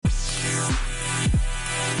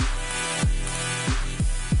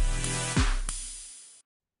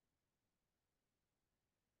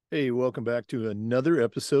Hey, welcome back to another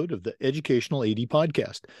episode of the Educational AD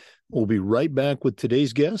Podcast. We'll be right back with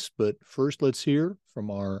today's guest, but first let's hear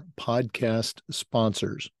from our podcast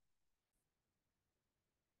sponsors.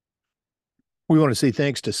 We want to say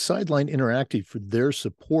thanks to Sideline Interactive for their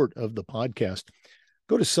support of the podcast.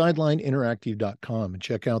 Go to sidelineinteractive.com and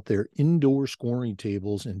check out their indoor scoring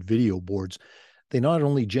tables and video boards. They not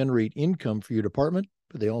only generate income for your department,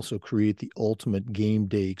 but they also create the ultimate game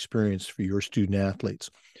day experience for your student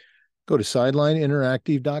athletes. Go to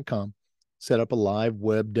sidelineinteractive.com, set up a live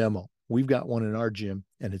web demo. We've got one in our gym,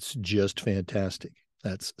 and it's just fantastic.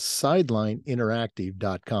 That's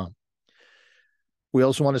sidelineinteractive.com. We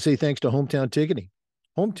also want to say thanks to Hometown Ticketing.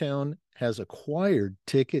 Hometown has acquired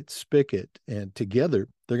Ticket Spicket, and together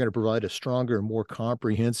they're going to provide a stronger and more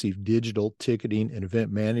comprehensive digital ticketing and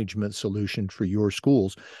event management solution for your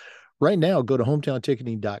schools. Right now, go to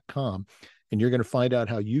hometownticketing.com and you're going to find out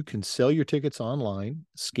how you can sell your tickets online,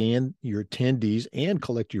 scan your attendees, and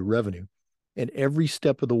collect your revenue. And every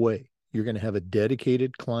step of the way, you're going to have a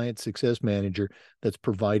dedicated client success manager that's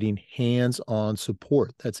providing hands-on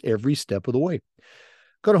support. That's every step of the way.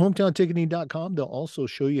 Go to hometownticketing.com. They'll also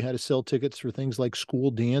show you how to sell tickets for things like school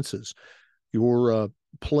dances, your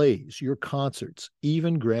plays, your concerts,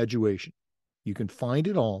 even graduation. You can find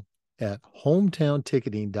it all at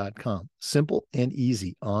hometownticketing.com. Simple and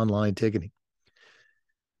easy online ticketing.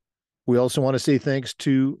 We also want to say thanks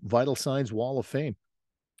to Vital Signs Wall of Fame.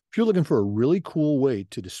 If you're looking for a really cool way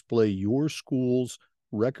to display your school's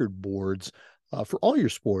record boards for all your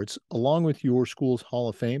sports, along with your school's Hall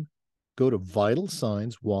of Fame, go to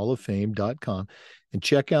vitalsignswalloffame.com and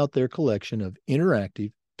check out their collection of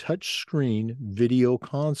interactive touchscreen video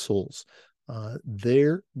consoles.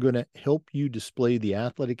 They're going to help you display the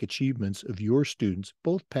athletic achievements of your students,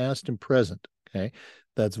 both past and present. Okay.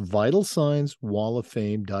 That's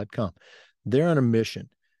vitalsignswalloffame.com. They're on a mission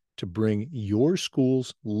to bring your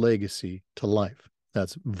school's legacy to life.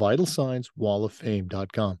 That's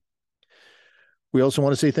vitalsignswalloffame.com. We also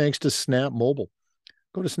want to say thanks to Snap Mobile.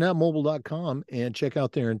 Go to snapmobile.com and check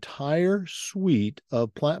out their entire suite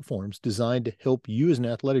of platforms designed to help you as an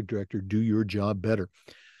athletic director do your job better.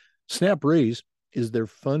 SnapRaise is their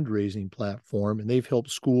fundraising platform, and they've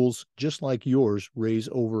helped schools just like yours raise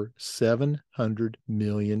over $700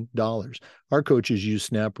 million. Our coaches use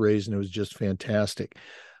SnapRaise, and it was just fantastic.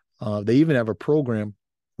 They even have a program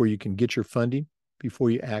where you can get your funding before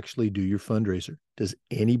you actually do your fundraiser. Does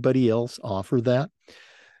anybody else offer that?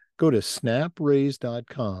 Go to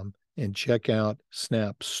snapraise.com and check out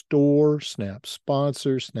Snap Store, Snap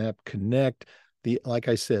Sponsor, Snap Connect, like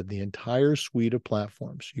I said, the entire suite of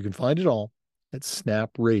platforms. You can find it all at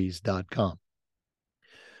snapraise.com.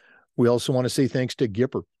 We also want to say thanks to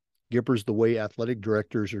Gipper. Gipper's the way athletic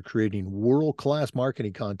directors are creating world-class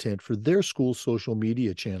marketing content for their school's social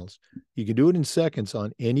media channels. You can do it in seconds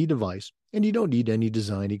on any device, and you don't need any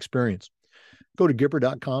design experience. Go to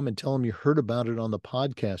Gipper.com and tell them you heard about it on the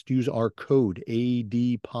podcast. Use our code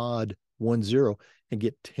ADPOD10 and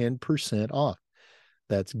get 10% off.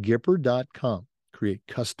 That's Gipper.com. Create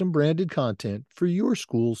custom branded content for your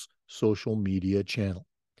school's social media channel.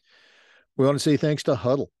 We want to say thanks to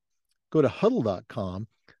Hudl. Go to Hudl.com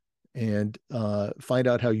and find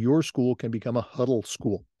out how your school can become a Hudl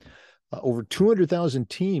school. Over 200,000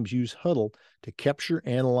 teams use Hudl to capture,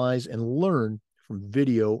 analyze, and learn from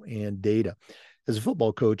video and data. As a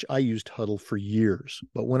football coach, I used Hudl for years,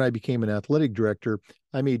 but when I became an athletic director,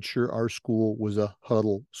 I made sure our school was a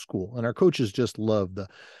Hudl school. And our coaches just love the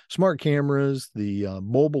smart cameras, the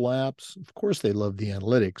mobile apps. Of course, they love the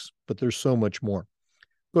analytics, but there's so much more.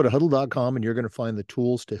 Go to Hudl.com and you're going to find the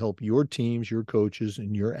tools to help your teams, your coaches,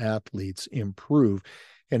 and your athletes improve.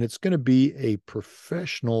 And it's going to be a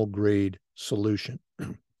professional grade solution.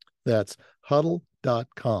 That's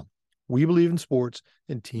Hudl.com. We believe in sports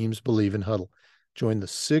and teams believe in Hudl. Join the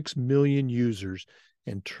 6 million users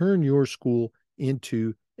and turn your school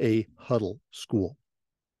into a Hudl school.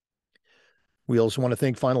 We also want to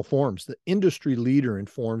thank Final Forms, the industry leader in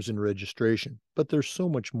forms and registration, but there's so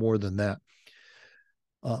much more than that.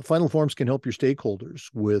 Final Forms can help your stakeholders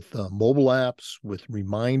with mobile apps, with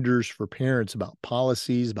reminders for parents about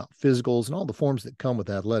policies, about physicals, and all the forms that come with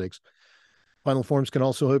athletics. Final Forms can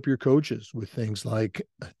also help your coaches with things like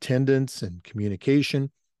attendance and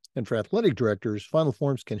communication. And for athletic directors, Final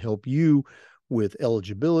Forms can help you with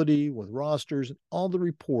eligibility, with rosters, and all the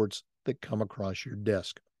reports that come across your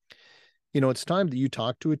desk. You know, it's time that you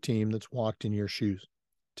talk to a team that's walked in your shoes.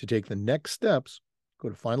 To take the next steps, go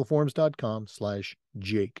to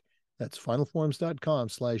finalforms.com/Jake. That's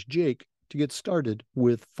finalforms.com/Jake to get started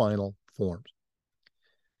with Final Forms.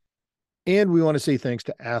 And we want to say thanks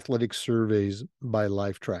to Athletic Surveys by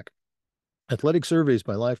Lifetrack. Athletic Surveys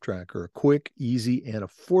by Lifetrack are a quick, easy, and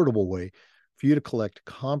affordable way for you to collect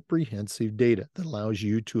comprehensive data that allows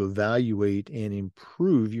you to evaluate and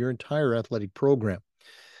improve your entire athletic program.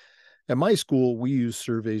 At my school, we use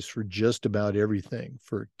surveys for just about everything,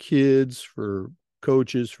 for kids, for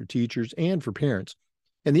coaches, for teachers, and for parents.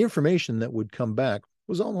 And the information that would come back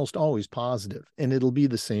was almost always positive, and it'll be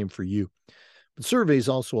the same for you. But surveys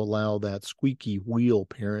also allow that squeaky wheel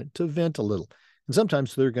parent to vent a little. And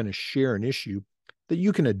sometimes they're going to share an issue that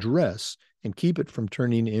you can address and keep it from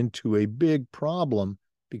turning into a big problem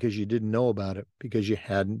because you didn't know about it, because you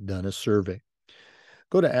hadn't done a survey.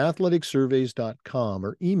 Go to athleticsurveys.com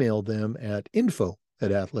or email them at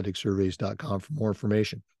info@athleticsurveys.com for more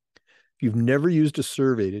information. If you've never used a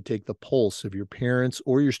survey to take the pulse of your parents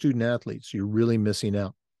or your student athletes, you're really missing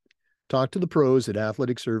out. Talk to the pros at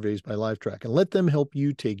Athletic Surveys by Lifetrack and let them help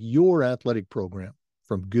you take your athletic program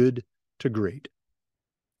from good to great.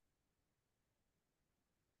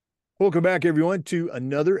 Welcome back, everyone, to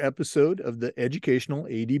another episode of the Educational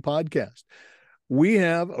AD Podcast. We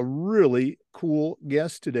have a really cool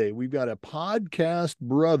guest today. We've got a podcast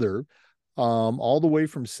brother all the way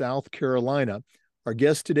from South Carolina. Our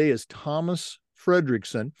guest today is Thomas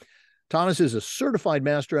Fredrickson. Thomas is a certified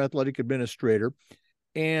master athletic administrator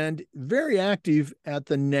and very active at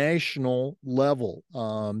the national level.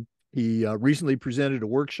 He recently presented a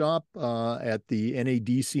workshop at the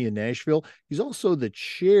NADC in Nashville. He's also the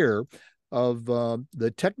chair of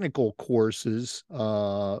the technical courses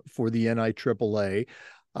for the NIAAA.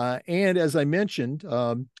 And as I mentioned,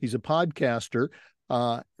 he's a podcaster.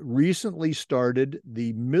 Recently started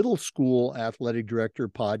the Middle School Athletic Director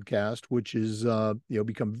podcast, which is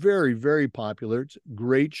become very, very popular. It's a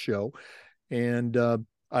great show. And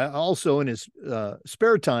I also, in his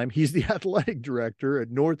spare time, he's the athletic director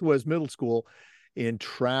at Northwest Middle School in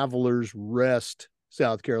Travelers Rest,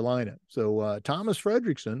 South Carolina. So, Thomas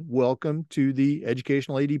Fredrickson, welcome to the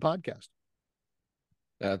Educational AD Podcast.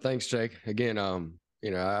 Thanks, Jake. Again,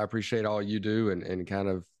 I appreciate all you do and kind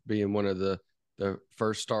of being one of the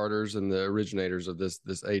first starters and the originators of this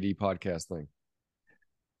AD podcast thing.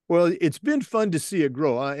 Well, it's been fun to see it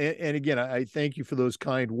grow. And again, I thank you for those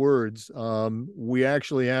kind words. We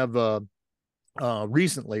actually have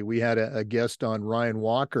recently we had a guest on, Ryan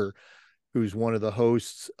Walker, who's one of the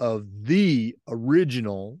hosts of the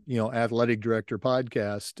original, athletic director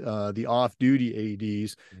podcast, the Off Duty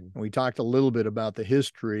ADs. Mm-hmm. And we talked a little bit about the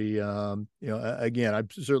history. Again, I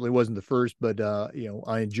certainly wasn't the first, but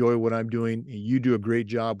I enjoy what I'm doing. You do a great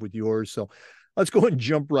job with yours. So let's go and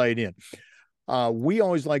jump right in. We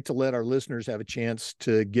always like to let our listeners have a chance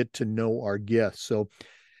to get to know our guests. So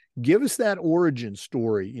give us that origin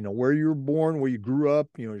story, where you were born, where you grew up,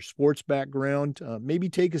 your sports background. Maybe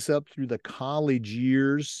take us up through the college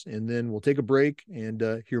years, and then we'll take a break and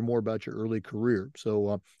hear more about your early career.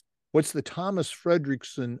 So what's the Thomas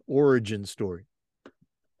Fredrickson origin story?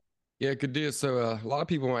 Yeah, good deal. So a lot of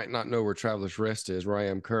people might not know where Travelers Rest is, where I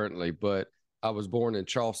am currently, but I was born in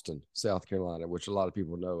Charleston, South Carolina, which a lot of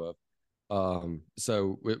people know of.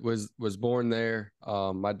 So it was born there.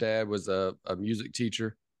 My dad was a music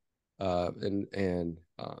teacher. And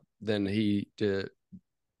then he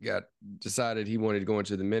decided he wanted to go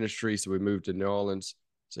into the ministry. So we moved to New Orleans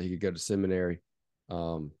so he could go to seminary.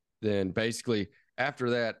 Then basically after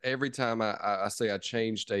that, every time I say I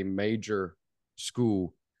changed a major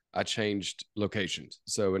school, I changed locations.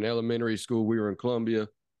 So in elementary school, we were in Columbia.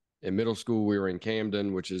 In middle school, we were in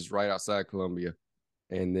Camden, which is right outside Columbia.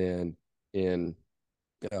 And then in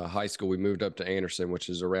high school, we moved up to Anderson, which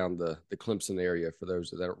is around the Clemson area for those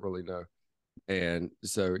that don't really know. And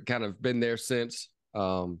so kind of been there since,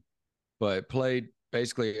 but played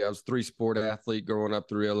basically, I was 3-sport athlete growing up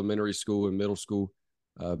through elementary school and middle school,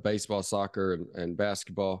 baseball, soccer, and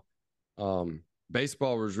basketball.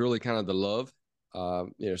 Baseball was really kind of the love.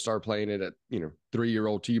 Started playing it at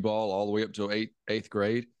 3-year-old T-ball all the way up to eighth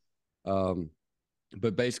grade.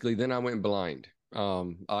 But basically then I went blind.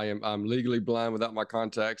 I'm legally blind without my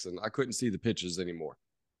contacts, and I couldn't see the pitches anymore.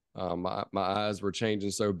 My eyes were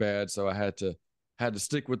changing so bad, so I had to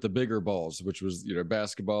stick with the bigger balls, which was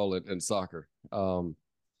basketball and soccer. And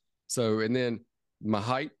then my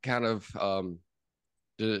height kind of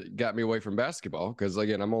got me away from basketball because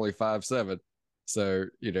again I'm only 5'7", so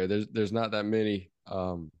there's not that many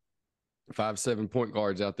 5'7" point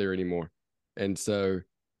guards out there anymore, and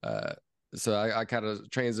so I kind of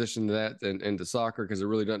transitioned that into soccer because it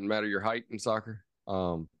really doesn't matter your height in soccer.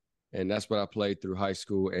 And that's what I played through high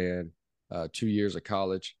school and 2 years of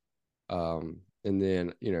college. And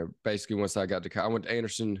then, basically once I got to, I went to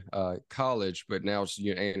Anderson College, but now it's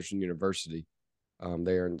Anderson University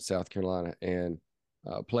there in South Carolina, and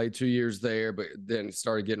played 2 years there, but then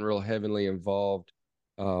started getting real heavily involved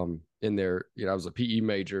in there. I was a PE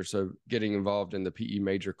major, so getting involved in the PE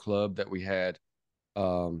major club that we had,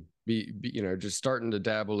 just starting to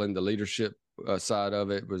dabble in the leadership side of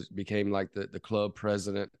it, became like the club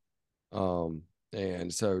president.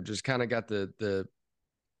 And so just kind of got the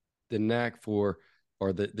knack for,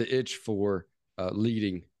 or the itch for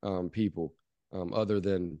leading people other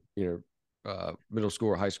than middle school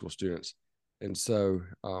or high school students. And so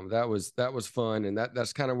that was fun, and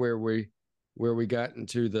that's kind of where we got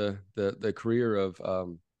into the career of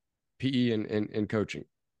PE and coaching.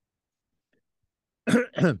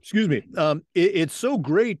 Excuse me. It's so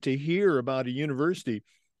great to hear about a university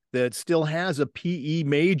that still has a PE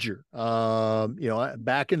major.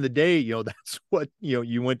 Back in the day, that's what,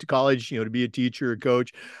 you went to college, to be a teacher, a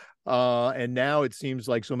coach. And now it seems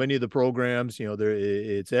like so many of the programs,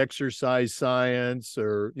 it's exercise science,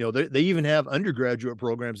 or, they even have undergraduate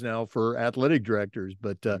programs now for athletic directors.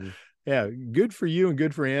 But yeah, good for you and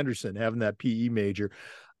good for Anderson having that PE major.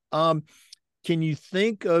 Can you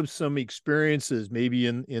think of some experiences maybe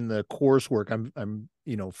in the coursework? I'm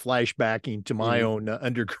flashbacking to my own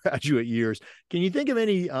undergraduate years. Can you think of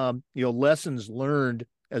any lessons learned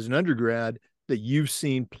as an undergrad that you've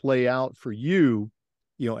seen play out for you,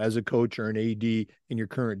 as a coach or an AD in your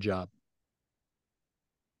current job?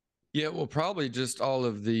 Yeah, well, probably just all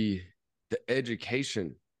of the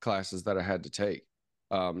education classes that I had to take.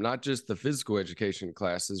 Not just the physical education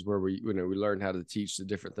classes where we learned how to teach the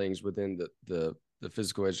different things within the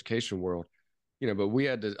physical education world, but we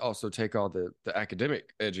had to also take all the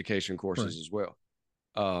academic education courses as well.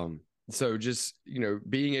 So just,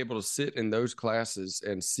 being able to sit in those classes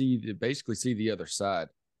and basically see the other side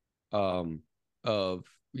of,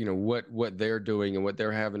 what they're doing and what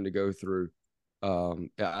they're having to go through.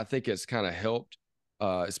 I think it's kind of helped.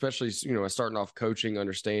 Especially, starting off coaching,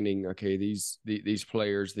 understanding, okay, these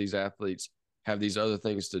players, these athletes have these other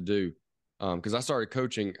things to do. Because I started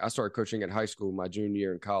coaching at high school my junior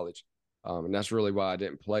year in college. And that's really why I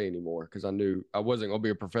didn't play anymore, because I knew I wasn't going to be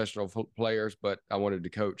a professional player, but I wanted to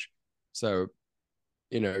coach. So,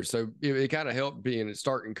 so it kind of helped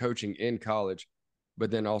starting coaching in college, but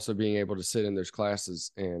then also being able to sit in those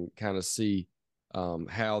classes and kind of see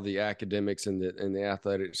how the academics and the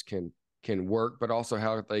athletics can work, but also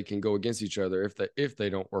how they can go against each other if they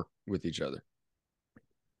don't work with each other.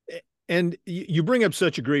 And you bring up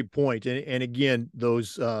such a great point. And again,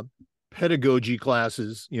 those pedagogy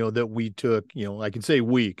classes, that we took, I can say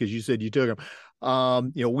we, because you said you took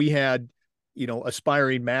them. We had,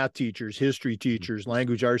 aspiring math teachers, history teachers,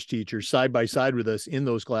 language arts teachers side by side with us in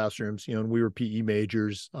those classrooms, and we were PE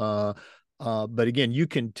majors. But again, you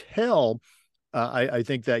can tell, I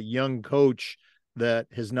think that young coach that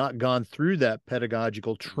has not gone through that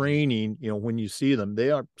pedagogical training, when you see them,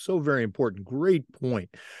 they are so very important. Great point.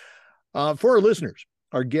 For our listeners,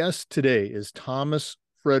 our guest today is Thomas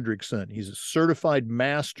Fredrickson. He's a certified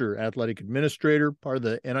master athletic administrator, part of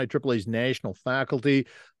the NIAAA's national faculty,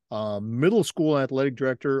 middle school athletic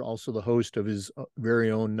director, also the host of his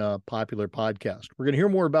very own popular podcast. We're going to hear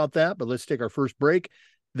more about that, but let's take our first break.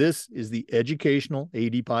 This is the Educational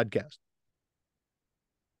AD Podcast.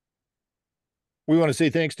 We want to say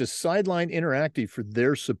thanks to Sideline Interactive for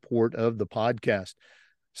their support of the podcast.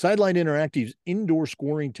 Sideline Interactive's indoor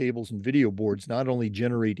scoring tables and video boards not only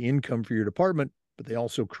generate income for your department, but they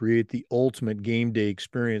also create the ultimate game day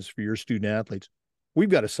experience for your student athletes. We've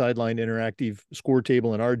got a Sideline Interactive score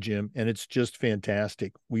table in our gym, and it's just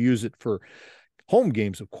fantastic. We use it for home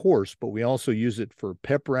games, of course, but we also use it for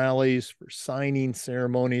pep rallies, for signing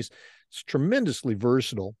ceremonies. It's tremendously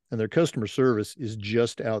versatile, and their customer service is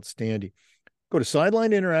just outstanding. Go to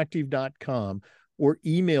sidelineinteractive.com or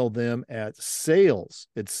email them at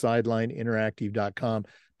sales@sidelineinteractive.com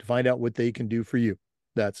to find out what they can do for you.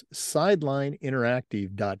 That's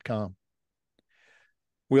sidelineinteractive.com.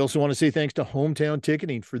 We also want to say thanks to Hometown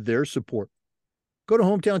Ticketing for their support. Go to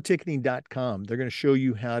hometownticketing.com. They're going to show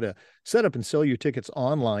you how to set up and sell your tickets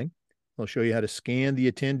online. They'll show you how to scan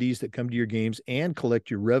the attendees that come to your games and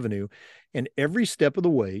collect your revenue. And every step of the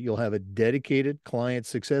way, you'll have a dedicated client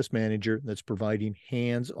success manager that's providing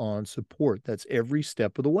hands-on support. That's every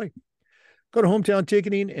step of the way. Go to Hometown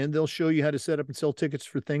Ticketing, and they'll show you how to set up and sell tickets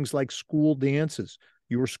for things like school dances,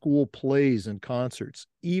 your school plays and concerts,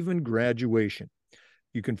 even graduation.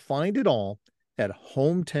 You can find it all at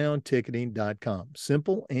hometownticketing.com.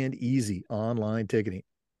 Simple and easy online ticketing.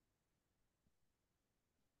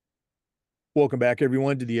 Welcome back,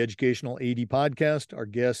 everyone, to the Educational AD Podcast. Our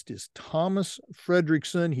guest is Thomas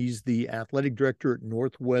Frederickson. He's the athletic director at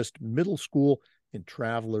Northwest Middle School in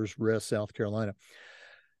Travelers Rest, South Carolina.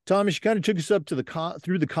 Thomas, you kind of took us up to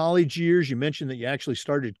through the college years. You mentioned that you actually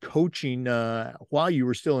started coaching while you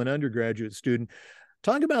were still an undergraduate student.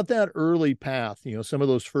 Talk about that early path, some of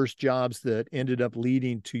those first jobs that ended up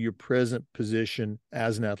leading to your present position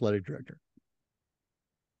as an athletic director.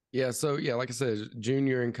 Yeah. So yeah, like I said,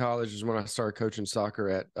 junior in college is when I started coaching soccer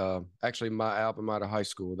at actually my alma mater high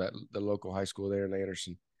school, that the local high school there in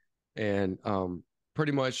Anderson, and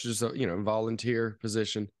pretty much just a volunteer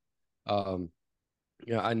position. Um,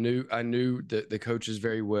 I knew the coaches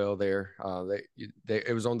very well there. They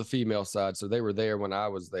it was on the female side, so they were there when I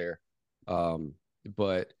was there.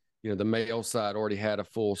 But the male side already had a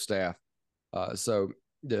full staff, so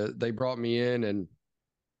they brought me in,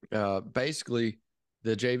 and basically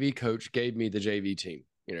the JV coach gave me the JV team.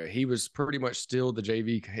 He was pretty much still the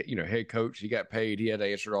JV, head coach. He got paid. He had to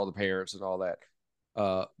answer to all the parents and all that.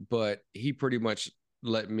 But he pretty much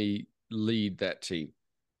let me lead that team.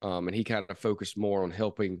 And he kind of focused more on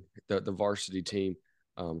helping the varsity team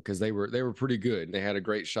because they were pretty good. And they had a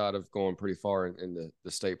great shot of going pretty far in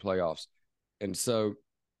the state playoffs. And so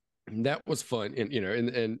that was fun.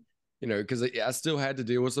 And because I still had to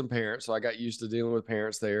deal with some parents. So I got used to dealing with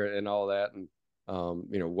parents there and all that. And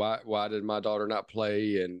why did my daughter not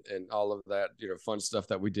play and all of that, fun stuff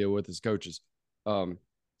that we deal with as coaches. So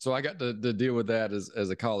I got to deal with that as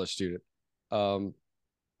a college student. But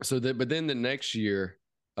then the next year,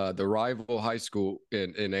 the rival high school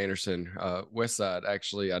in Anderson, Westside,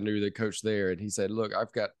 actually, I knew the coach there, and he said, "Look,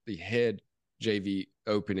 I've got the head JV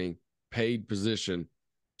opening, paid position.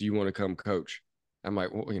 Do you want to come coach?" I'm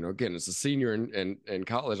like, well, again, it's a senior in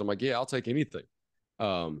college. I'm like, yeah, I'll take anything.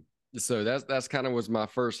 So that's kind of was my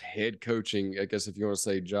first head coaching, I guess, if you want to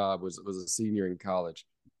say job, was a senior in college.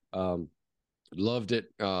 Loved it.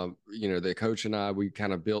 The coach and I, we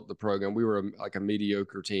kind of built the program. We were like a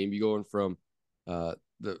mediocre team. You going from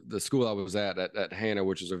the school I was at Hannah,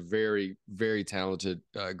 which is a very, very talented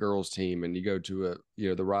girls team, and you go to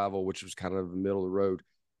the rival, which was kind of the middle of the road.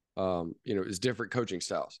 It's different coaching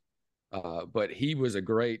styles. But he was a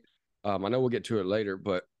great. I know we'll get to it later,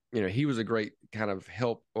 but he was a great kind of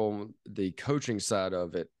help on the coaching side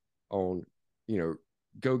of it. On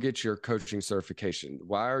go get your coaching certification.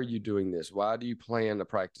 Why are you doing this? Why do you plan to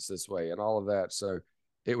practice this way? And all of that. So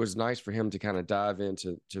it was nice for him to kind of dive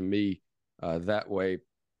into me that way.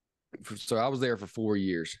 So I was there for 4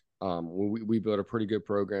 years. We built a pretty good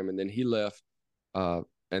program, and then he left.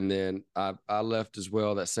 And then I left as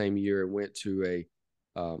well that same year and went to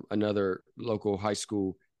another local high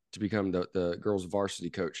school to become the girls varsity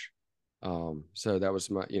coach. So that was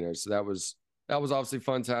my, that was obviously a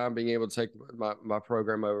fun time being able to take my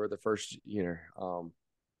program over the first,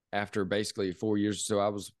 after basically 4 years. So I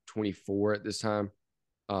was 24 at this time.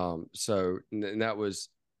 And that was,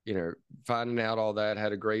 finding out all that.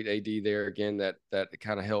 Had a great AD there again that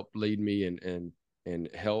kind of helped lead me and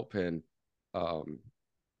help, and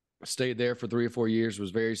stayed there for 3 or 4 years,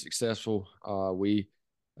 was very successful.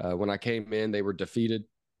 When I came in, they were defeated.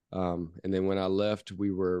 And then when I left,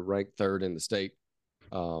 we were ranked third in the state.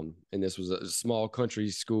 And this was a small country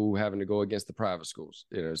school having to go against the private schools,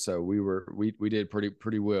 so we did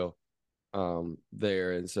pretty well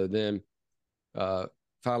there. And so then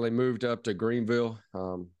finally moved up to Greenville,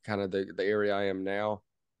 kind of the area I am now,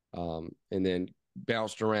 and then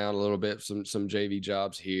bounced around a little bit, some JV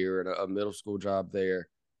jobs here and a middle school job there,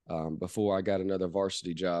 before I got another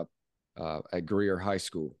varsity job at Greer High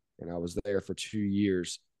School, and I was there for 2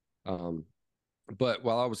 years. But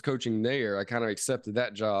while I was coaching there, I kind of accepted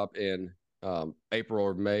that job in April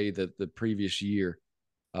or May the previous year.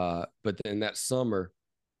 But then that summer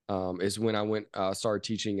is when I started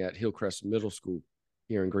teaching at Hillcrest Middle School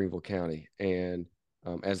here in Greenville County, and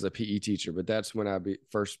as a PE teacher. But that's when I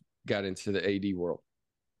first got into the AD world.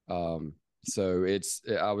 So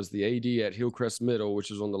I was the AD at Hillcrest Middle,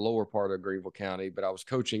 which is on the lower part of Greenville County, but I was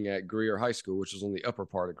coaching at Greer High School, which is on the upper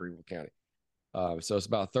part of Greenville County. So it's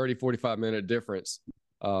about a 30, 45-minute difference.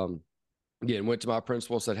 Again, went to my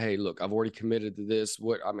principal, said, "Hey, look, I've already committed to this.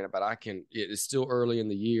 But it's still early in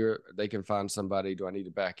the year. They can find somebody. Do I need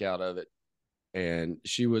to back out of it?" And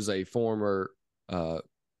she was a former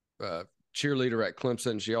cheerleader at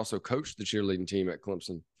Clemson. She also coached the cheerleading team at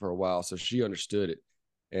Clemson for a while, so she understood it.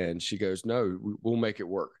 And she goes, "No, we'll make it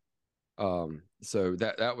work." So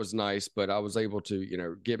that was nice, but I was able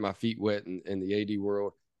to, get my feet wet in the AD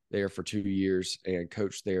world there for 2 years and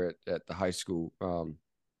coached there at the high school.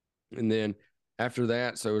 And then after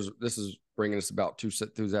that, this is bringing us about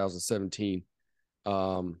 2017.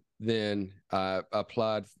 then I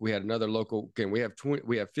applied. We had another local. Again, we have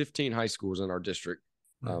 15 high schools in our district,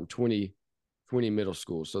 20 middle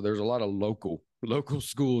schools. So there's a lot of local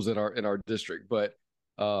schools in our district. But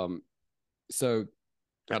so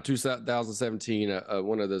now 2017,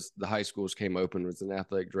 one of the high schools came open with an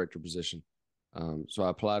athletic director position. So I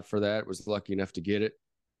applied for that. Was lucky enough to get it.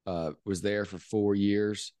 Was there for 4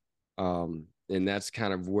 years, and that's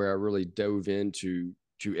kind of where I really dove into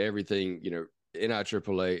everything.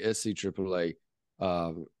 NIAAA, SCAAA,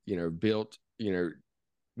 built,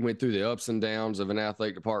 went through the ups and downs of an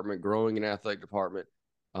athletic department, growing an athletic department,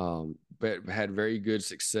 but had very good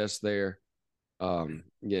success there. Again,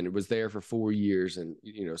 it was there for 4 years, and,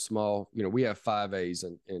 small, we have 5As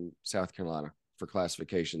in South Carolina for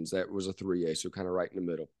classifications. That was a 3A, so kind of right in the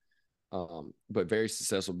middle. But very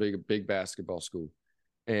successful, big basketball school.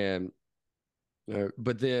 And,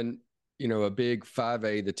 but then, a big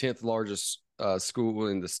 5A, the 10th largest school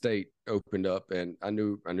in the state opened up, and I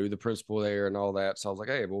knew the principal there and all that. So I was like,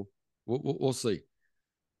 hey, we'll see.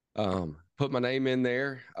 Put my name in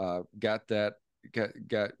there,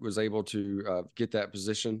 was able to get that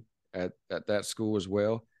position at that school as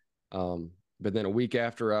well. But then a week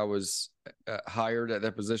after I was hired at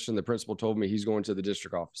that position, the principal told me he's going to the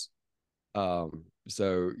district office.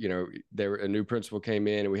 So, a new principal came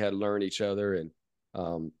in, and we had to learn each other. And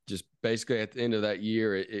just basically at the end of that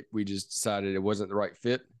year, we just decided it wasn't the right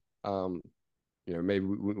fit. Maybe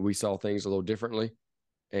we saw things a little differently.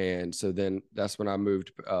 And so then that's when I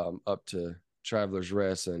moved up to Travelers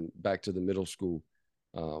Rest and back to the middle school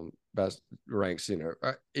ranks.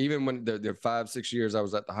 Even when the 5-6 years I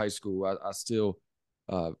was at the high school, I still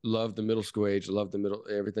loved the middle school age, loved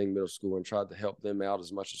everything middle school, and tried to help them out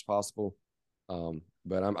as much as possible.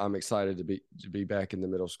 But I'm excited to be back in the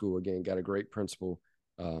middle school again. Got a great principal.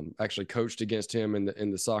 Actually coached against him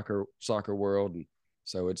in the soccer world, and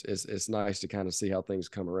so it's nice to kind of see how things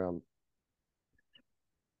come around.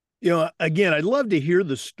 Again, I'd love to hear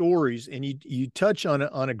the stories, and you touch on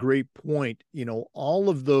a great point. All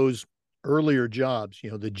of those earlier jobs,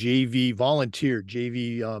 the JV volunteer,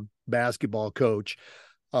 JV basketball coach,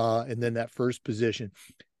 and then that first position.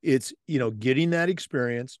 It's, getting that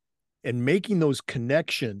experience and making those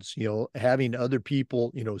connections, having other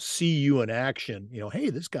people, see you in action,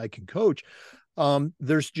 hey, this guy can coach.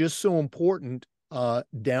 There's just so important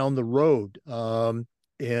down the road. And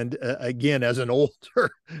again, as an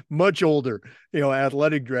older, much older,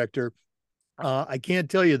 athletic director, I can't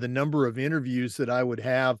tell you the number of interviews that I would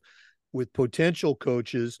have with potential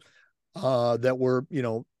coaches that were,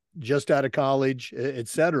 just out of college, et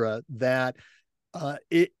cetera, that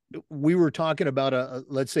we were talking about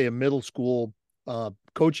let's say a middle school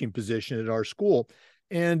coaching position at our school,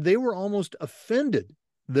 and they were almost offended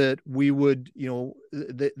that we would,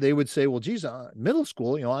 they would say, well, geez, middle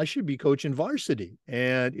school, I should be coaching varsity.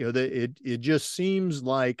 And, it just seems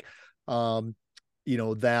like,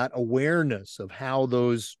 that awareness of how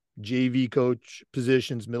those JV coach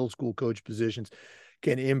positions, middle school coach positions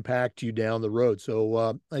can impact you down the road.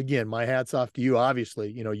 So, again, my hat's off to you.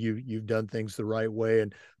 Obviously, you've done things the right way,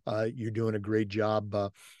 and you're doing a great job,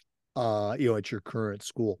 at your current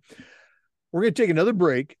school. We're going to take another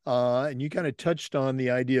break, and you kind of touched on the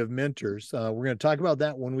idea of mentors. We're going to talk about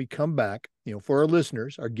that when we come back. For our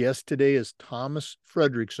listeners, our guest today is Thomas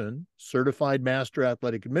Fredrickson, Certified Master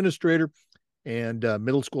Athletic Administrator and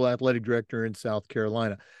Middle School Athletic Director in South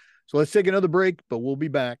Carolina. So let's take another break, but we'll be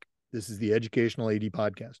back. This is the Educational AD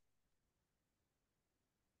Podcast.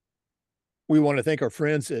 We want to thank our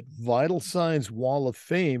friends at Vital Signs Wall of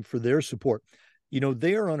Fame for their support.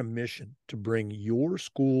 They are on a mission to bring your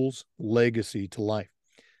school's legacy to life.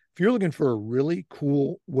 If you're looking for a really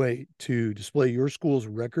cool way to display your school's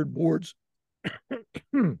record boards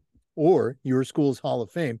or your school's Hall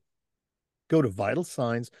of Fame, go to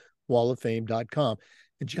vitalsignswalloffame.com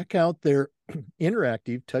and check out their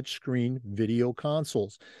interactive touchscreen video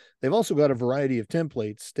consoles. They've also got a variety of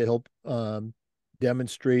templates to help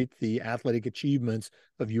demonstrate the athletic achievements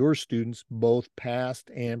of your students, both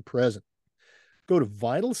past and present. Go to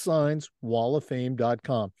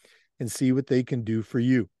vitalsignswalloffame.com and see what they can do for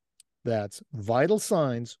you. That's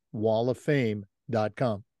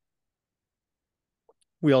vitalsignswalloffame.com.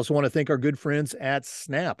 We also want to thank our good friends at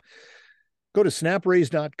Snap. Go to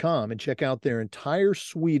snapraise.com and check out their entire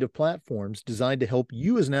suite of platforms designed to help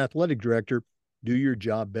you as an athletic director do your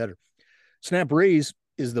job better. SnapRaise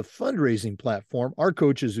is the fundraising platform. Our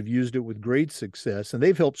coaches have used it with great success, and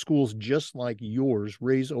they've helped schools just like yours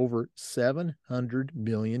raise over $700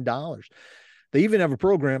 million. They even have a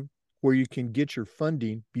program where you can get your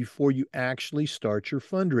funding before you actually start your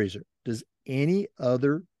fundraiser. Does any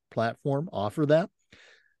other platform offer that?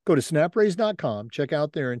 Go to snapraise.com, check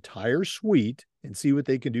out their entire suite, and see what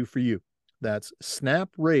they can do for you. That's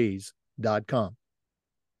snapraise.com.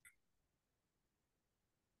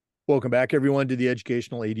 Welcome back, everyone, to the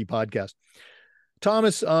Educational AD Podcast.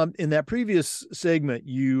 Thomas, in that previous segment,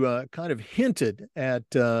 you kind of hinted at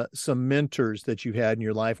some mentors that you had in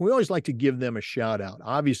your life. We always like to give them a shout out.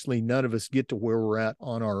 Obviously, none of us get to where we're at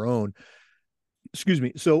on our own. Excuse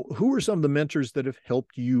me. So who are some of the mentors that have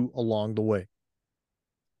helped you along the way?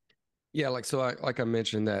 Yeah, like I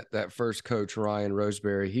mentioned, that first coach, Ryan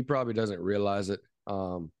Roseberry, he probably doesn't realize it.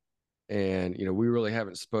 And we really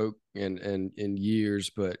haven't spoke in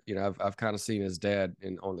years, but I've kind of seen his dad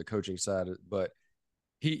on the coaching side, but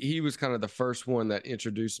he was kind of the first one that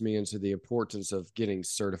introduced me into the importance of getting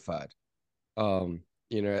certified.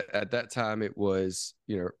 At that time it was,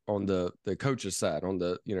 on the coaches side, on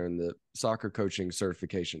the, in the soccer coaching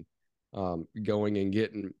certification, going and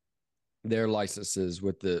getting their licenses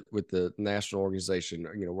with the national organization,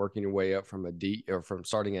 working your way up from a D, or from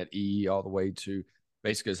starting at E all the way to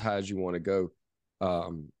basically as high as you want to go.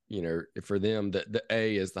 For them, the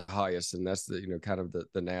A is the highest, and that's the, kind of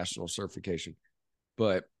the national certification.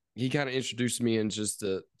 But he kind of introduced me in just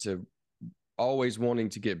to always wanting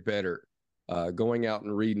to get better, going out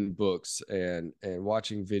and reading books and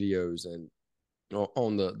watching videos, and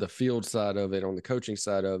on the field side of it, on the coaching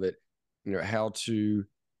side of it, how to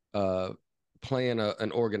plan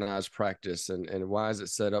an organized practice, and why is it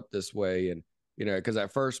set up this way. And because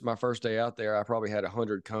at first, my first day out there, I probably had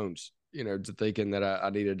 100 cones, thinking that I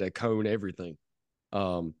needed to cone everything.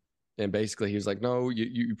 And basically he was like, no,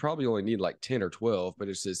 you probably only need like 10 or 12, but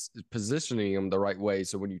it's just positioning them the right way,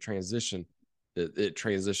 so when you transition, it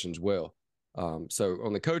transitions well. So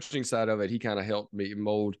on the coaching side of it, he kind of helped me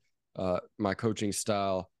mold my coaching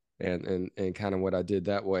style and kind of what I did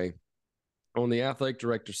that way. On the athletic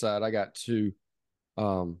director side, I got two.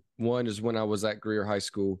 One is when I was at Greer High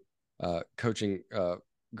School, coaching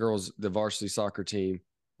girls, the varsity soccer team,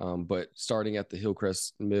 but starting at the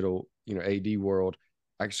Hillcrest Middle, AD world,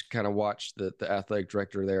 I just kind of watched the athletic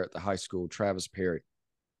director there at the high school, Travis Perry.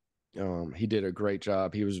 He did a great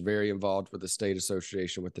job. He was very involved with the state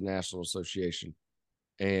association, with the national association,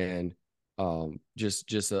 and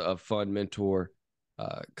just a fun mentor.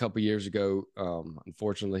 A couple years ago,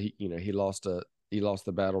 unfortunately, he lost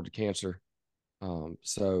the battle to cancer.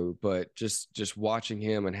 But just watching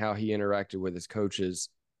him and how he interacted with his coaches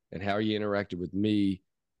and how he interacted with me,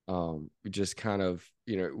 just kind of,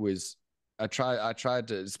 it was, I tried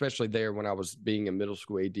to, especially there when I was being a middle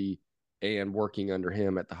school AD and working under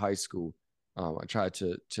him at the high school. I tried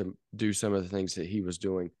to do some of the things that he was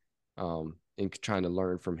doing, and trying to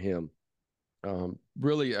learn from him.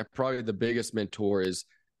 Really, probably the biggest mentor is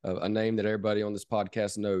a name that everybody on this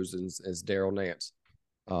podcast knows, is Daryl Nance.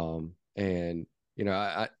 And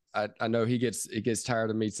I know he gets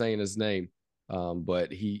tired of me saying his name,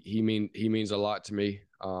 but he means a lot to me.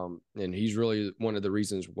 And he's really one of the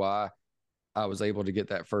reasons why I was able to get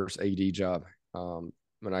that first AD job.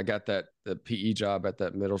 When I got the PE job at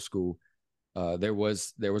that middle school, there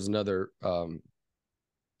was another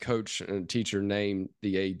coach and teacher named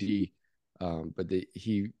the AD, but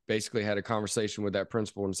he basically had a conversation with that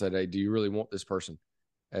principal and said, "Hey, do you really want this person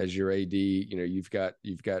as your AD? You've got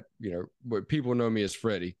what people know me as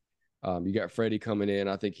Freddie. You got Freddie coming in.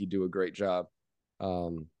 I think he'd do a great job."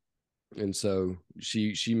 And so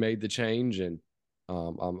she made the change, and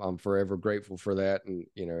I'm forever grateful for that. And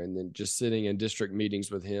and then just sitting in district meetings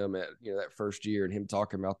with him at that first year, and him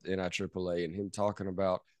talking about the NIAAA, and him talking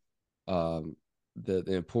about the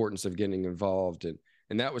importance of getting involved, and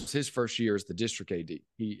that was his first year as the district AD.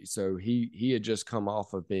 He had just come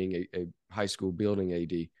off of being a high school building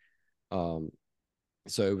AD.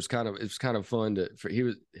 So it was kind of fun he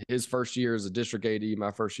was his first year as a district AD,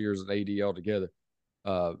 my first year as an AD altogether.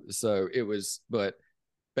 So it was, but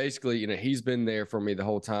basically, he's been there for me the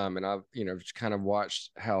whole time, and I've, just kind of watched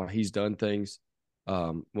how he's done things,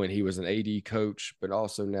 when he was an AD coach, but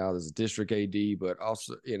also now as a district AD, but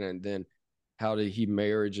also, and then how did he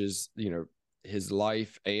marriages, his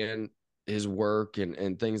life and his work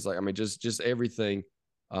and things like, I mean, just everything.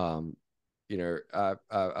 I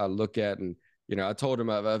look at, and, I told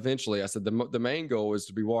him eventually, I said, the main goal is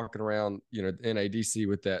to be walking around, NADC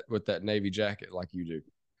with that Navy jacket like you do.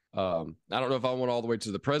 I don't know if I went all the way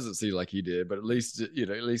to the presidency like he did, but at least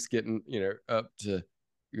getting, up to,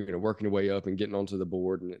 working your way up and getting onto the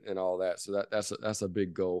board and all that. So that's a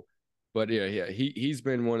big goal. But yeah, he's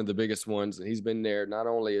been one of the biggest ones, and he's been there. Not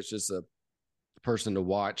only it's just a person to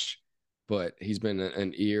watch, but he's been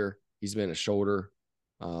an ear, he's been a shoulder.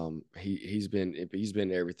 He's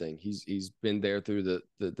been everything. He's been there through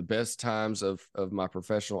the best times of my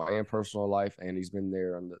professional and personal life, and he's been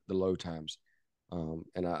there on the low times.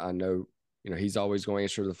 And I know, he's always going to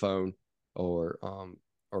answer the phone or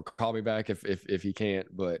call me back if he can't.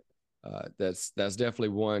 But that's definitely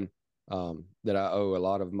one that I owe a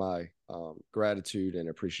lot of my gratitude and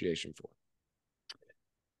appreciation for.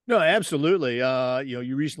 No, absolutely.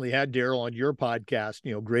 You recently had Daryl on your podcast,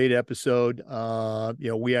 great episode.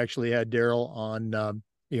 We actually had Daryl on,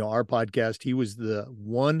 our podcast. He was the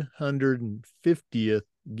 150th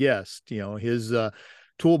guest. His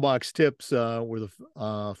toolbox tips were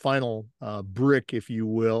the final brick, if you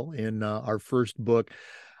will, in our first book.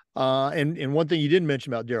 And one thing you didn't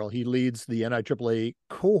mention about Daryl, he leads the NIAAA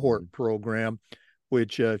cohort program,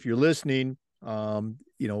 which if you're listening,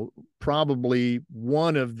 probably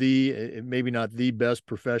one of the, maybe not the best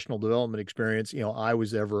professional development experience, I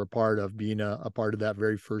was ever a part of, being a part of that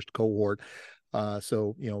very first cohort.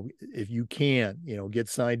 So, if you can, get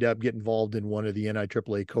signed up, get involved in one of the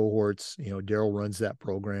NIAAA cohorts, Daryl runs that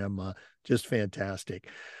program, just fantastic.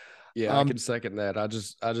 Yeah, I can second that. I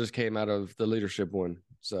just came out of the leadership one.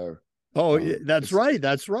 So, that's right.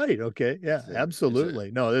 That's right. Okay. Yeah,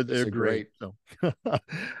 absolutely. No, they're great. So,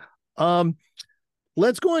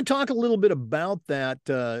 let's go and talk a little bit about that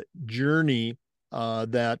journey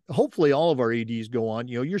that hopefully all of our ADs go on.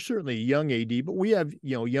 You're certainly a young AD, but we have,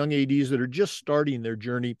 young ADs that are just starting their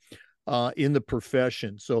journey in the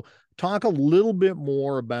profession. So talk a little bit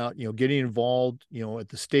more about, getting involved, at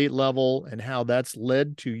the state level and how that's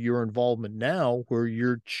led to your involvement now, where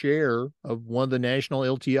you're chair of one of the national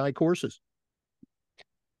LTI courses.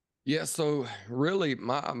 Yeah. So really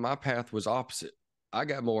my path was opposite. I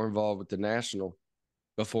got more involved with the national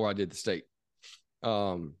before I did the state.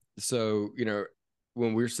 So,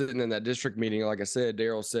 when we were sitting in that district meeting, like I said,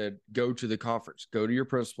 Daryl said, go to the conference, go to your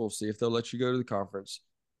principal, see if they'll let you go to the conference.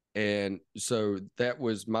 And so that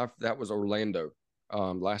was Orlando.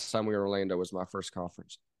 Last time we were in Orlando was my first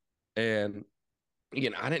conference. And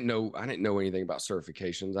again, I didn't know anything about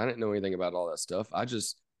certifications. I didn't know anything about all that stuff. I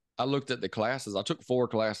looked at the classes. I took 4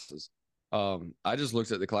 classes. I just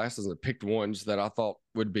looked at the classes and picked ones that I thought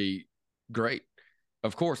would be great.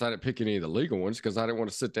 Of course, I didn't pick any of the legal ones because I didn't want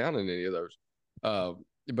to sit down in any of those.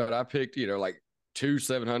 But I picked, like 2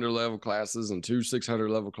 700 level classes and 2 600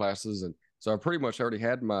 level classes. And so I pretty much already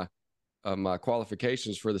had my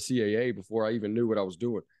qualifications for the CAA before I even knew what I was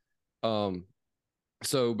doing. But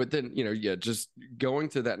then, just going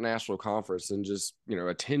to that national conference and just,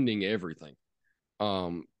 attending everything.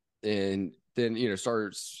 And then,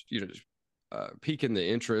 starts, piquing the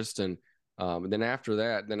interest. And then after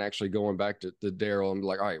that, then actually going back to Daryl and be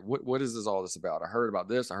like, all right, what is all this about? I heard about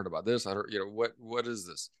this. I heard, what is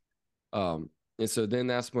this? And so then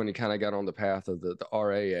that's when he kind of got on the path of the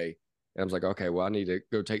RAA. And I was like, okay, well, I need to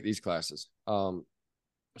go take these classes. So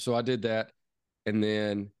I did that. And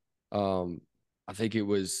then I think it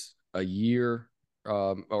was a year,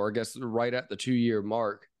 or I guess right at the 2-year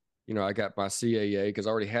mark, I got my CAA because I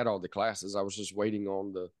already had all the classes. I was just waiting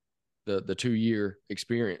on the 2-year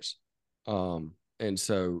experience. And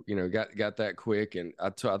so, got that quick. And I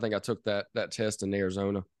think I took that test in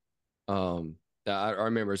Arizona. I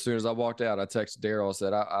remember as soon as I walked out, I texted Daryl, I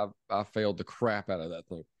said, I failed the crap out of that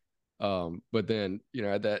thing. But then,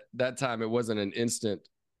 at that time, it wasn't an instant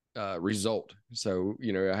result. So,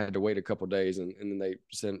 I had to wait a couple of days and then they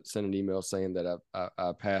sent an email saying that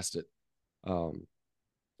I passed it.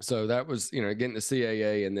 So that was, getting the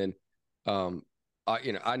CAA. And then,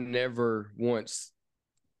 I never once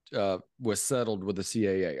was settled with the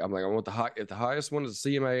CAA. I'm like, I want if the highest one is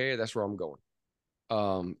the CMAA, that's where I'm going.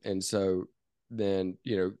 And so then,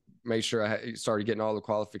 made sure I started getting all the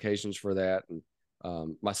qualifications for that. And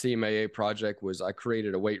my CMAA project was I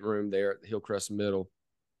created a weight room there at Hillcrest Middle.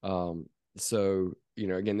 So,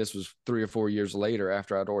 again, this was 3 or 4 years later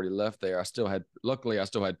after I'd already left there. Luckily I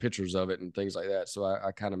still had pictures of it and things like that. So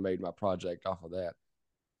I kind of made my project off of that.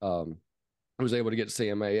 I was able to get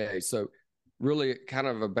CMAA. So really kind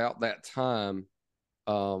of about that time,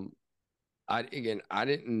 I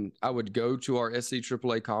would go to our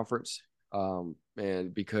SCAAA conference.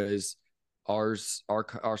 And because our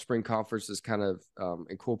spring conference is kind of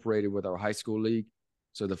incorporated with our high school league.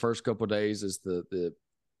 So the first couple of days is the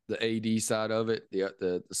AD side of it.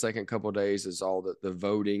 The second couple of days is all the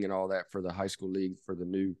voting and all that for the high school league for the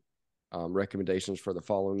new recommendations for the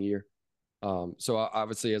following year. So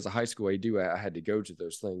obviously as a high school AD, I had to go to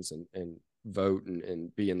those things and vote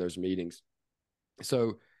and be in those meetings.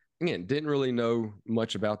 So again, didn't really know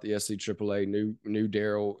much about the SCAAA. Knew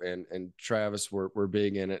Daryl and Travis were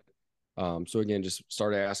big in it. So again, just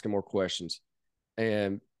started asking more questions.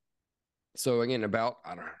 And so again, I don't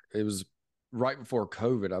know, it was right before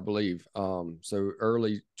COVID, I believe. So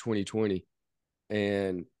early 2020.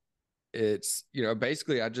 And it's,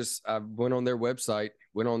 basically I went on their website,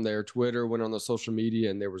 went on their Twitter, went on the social media,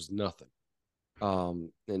 and there was nothing.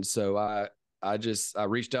 And so I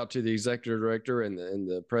reached out to the executive director and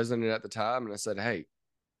the president at the time, and I said, "Hey,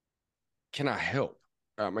 can I help?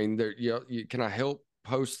 I mean, can I help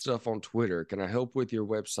post stuff on Twitter? Can I help with your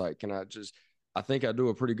website? I think I do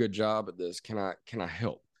a pretty good job at this. Can I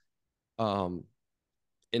help?" Um,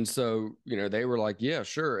 and so, they were like, "Yeah,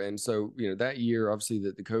 sure." And so, that year, obviously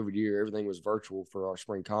the COVID year, everything was virtual for our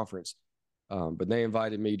spring conference. But they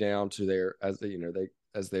invited me down to their, as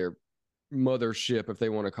their mothership, if they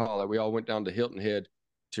want to call it. We all went down to Hilton Head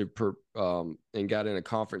and got in a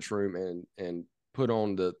conference room and put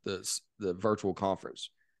on the virtual conference.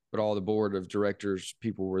 But all the board of directors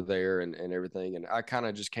people were there and everything, and I kind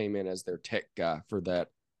of just came in as their tech guy for that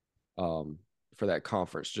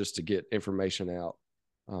conference, just to get information out,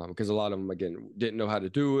 because a lot of them, again, didn't know how to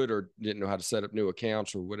do it or didn't know how to set up new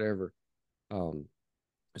accounts or whatever. But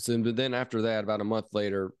then after that, about a month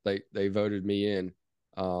later, they voted me in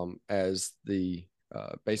as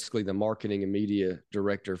basically the marketing and media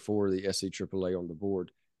director for the SCAAA on the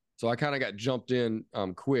board. So I kind of got jumped in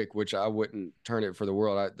quick, which I wouldn't turn it for the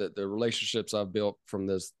world. The relationships I've built from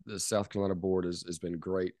this South Carolina board has been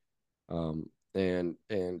great. And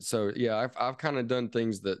so, yeah, I've kind of done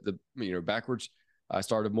things backwards. I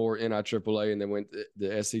started more NIAAA and then went the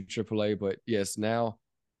SCAAA. But yes, now,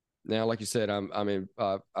 like you said,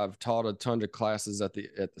 I've taught a ton of classes at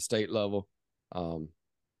the state level.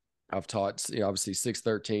 I've taught, obviously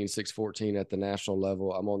 613, 614 at the national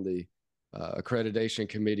level. I'm on the accreditation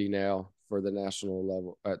committee now for the national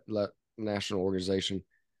level national organization.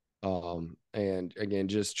 And again,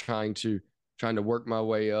 just trying to work my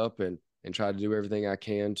way up and try to do everything I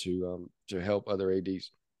can to help other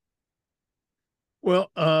ADs. Well,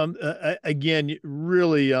 again,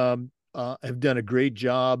 really have done a great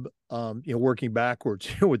job, working backwards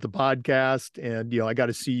with the podcast. And, I got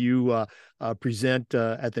to see you present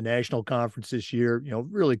at the national conference this year,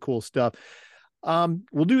 really cool stuff.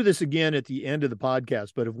 We'll do this again at the end of the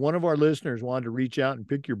podcast, but if one of our listeners wanted to reach out and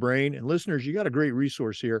pick your brain, and listeners, you got a great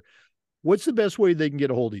resource here. What's the best way they can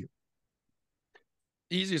get a hold of you?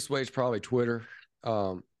 Easiest way is probably Twitter.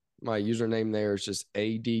 My username there is just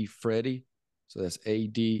AD Freddy. So that's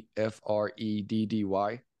ADFREDDY.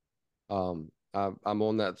 I'm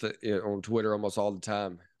on that on Twitter almost all the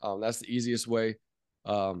time. That's the easiest way.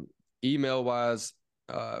 Email wise,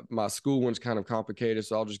 my school one's kind of complicated,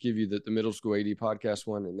 so I'll just give you the middle school AD podcast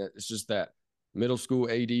one, and it's just that middle school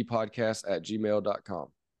AD podcast @gmail.com.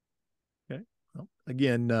 Okay. Well,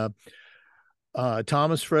 again,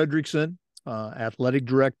 Thomas Fredrickson, athletic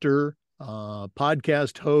director,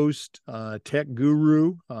 podcast host, tech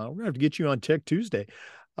guru. We're gonna have to get you on Tech Tuesday.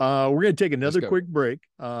 We're going to take another quick break,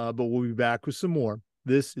 but we'll be back with some more.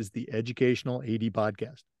 This is the Educational AD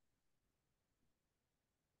Podcast.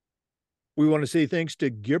 We want to say thanks to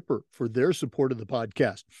Gipper for their support of the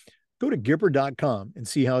podcast. Go to Gipper.com and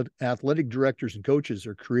see how athletic directors and coaches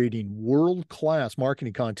are creating world-class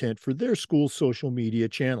marketing content for their school's social media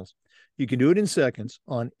channels. You can do it in seconds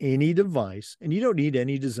on any device, and you don't need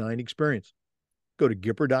any design experience. Go to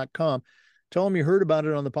Gipper.com. Tell them you heard about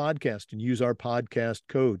it on the podcast and use our podcast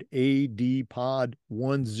code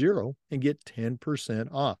ADPOD10 and get 10%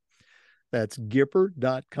 off. That's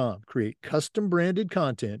Gipper.com. Create custom branded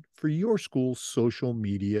content for your school's social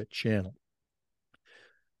media channel.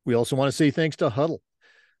 We also want to say thanks to Hudl.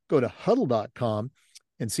 Go to Hudl.com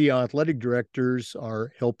and see how athletic directors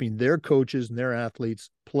are helping their coaches and their athletes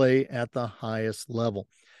play at the highest level.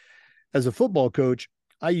 As a football coach,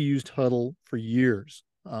 I used Hudl for years.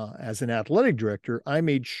 As an athletic director, I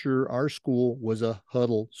made sure our school was a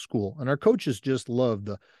Hudl school, and our coaches just loved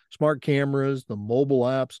the smart cameras, the mobile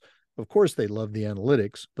apps. Of course, they love the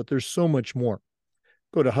analytics, but there's so much more.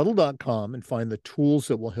 Go to Hudl.com and find the tools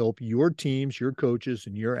that will help your teams, your coaches,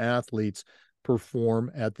 and your athletes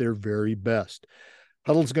perform at their very best.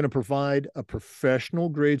 Hudl is going to provide a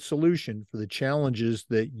professional-grade solution for the challenges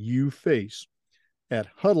that you face.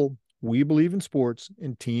 At Hudl, we believe in sports,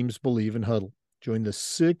 and teams believe in Hudl. Join the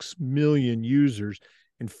 6 million users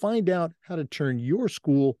and find out how to turn your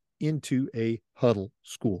school into a Hudl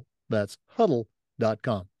school. That's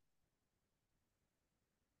Hudl.com.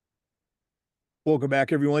 Welcome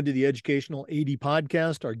back, everyone, to the Educational AD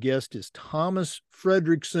Podcast. Our guest is Thomas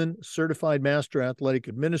Fredrickson, Certified Master Athletic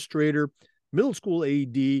Administrator, Middle School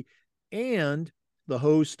AD, and the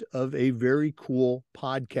host of a very cool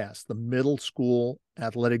podcast, the Middle School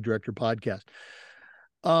Athletic Director Podcast.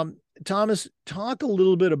 Thomas, talk a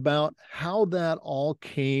little bit about how that all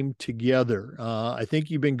came together. I think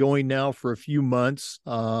you've been going now for a few months,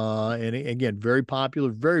 and again, very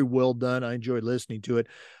popular, very well done. I enjoyed listening to it.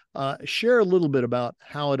 Share a little bit about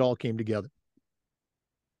how it all came together.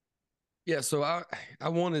 Yeah, so I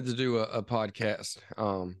wanted to do a podcast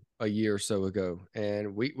a year or so ago,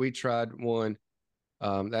 and we tried one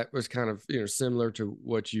that was kind of similar to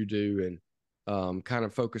what you do, and kind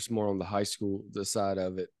of focused more on the high school the side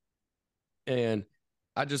of it. And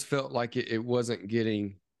I just felt like it wasn't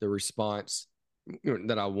getting the response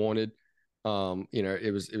that I wanted.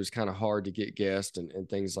 It was kind of hard to get guests and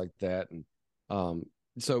things like that, and um,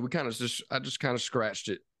 so I just kind of scratched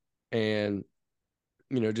it, and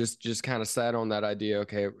just kind of sat on that idea.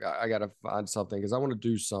 Okay, I got to find something because I want to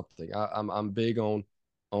do something. I'm big on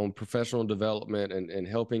professional development and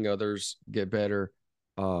helping others get better.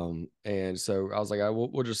 And so I was like,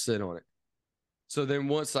 we'll just sit on it. So then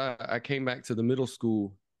once I came back to the middle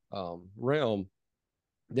school realm,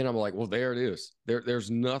 then I'm like, well, there it is.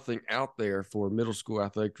 There's nothing out there for middle school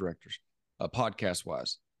athletic directors, podcast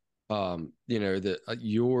wise. The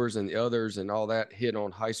yours and the others and all that hit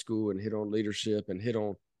on high school and hit on leadership and hit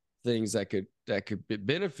on things that could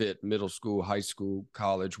benefit middle school, high school,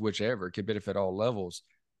 college, whichever. It could benefit all levels.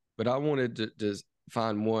 But I wanted to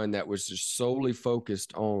find one that was just solely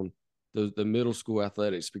focused on the middle school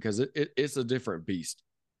athletics because it's a different beast.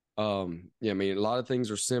 Yeah, I mean, a lot of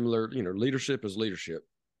things are similar. Leadership is leadership,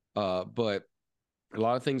 but a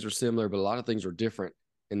lot of things are similar, but a lot of things are different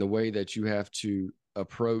in the way that you have to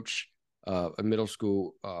approach a middle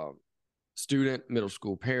school student, middle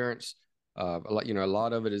school parents. A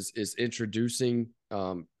lot of it is introducing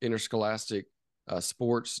interscholastic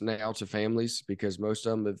sports now to families because most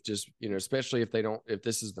of them have just, especially if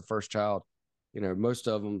this is the first child, most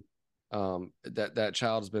of them that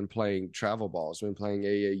child has been playing travel ball, has been playing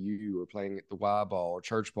AAU or playing the Y ball or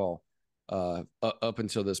church ball up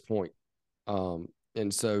until this point.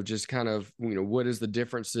 And so just kind of, what is the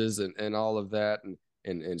differences and all of that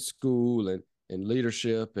and school and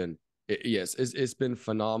leadership. And yes, it's been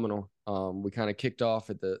phenomenal. We kind of kicked off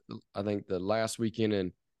I think the last weekend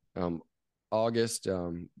in August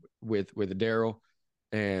with Daryl,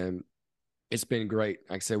 and it's been great.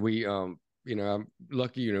 Like I said, I'm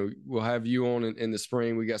lucky, we'll have you on in the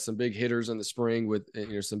spring. We got some big hitters in the spring with,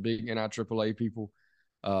 some big NIAAA people.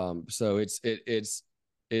 So it's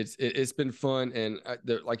been fun. And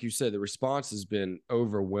like you said, the response has been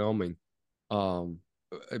overwhelming.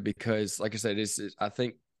 Because like I said, I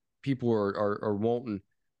think people are wanting,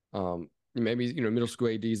 maybe, middle school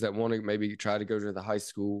ADs that want to maybe try to go to the high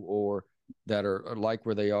school or that are like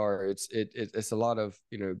where they are. It's a lot of,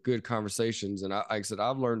 good conversations. And like I said,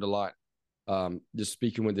 I've learned a lot just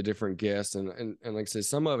speaking with the different guests and like I said,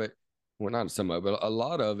 some of it, well, not some of it, but a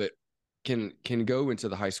lot of it can go into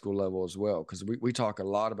the high school level as well. Cause we talk a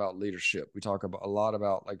lot about leadership. We talk about a lot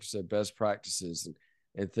about, like you said, best practices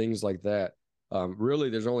and things like that. Really,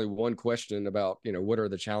 there's only one question about, what are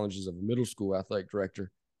the challenges of a middle school athletic director?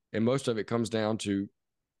 And most of it comes down to,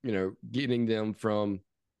 getting them from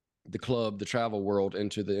the club, the travel world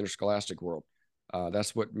into the interscholastic world.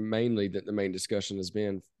 That's what mainly the main discussion has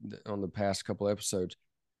been on the past couple of episodes.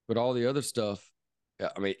 But all the other stuff,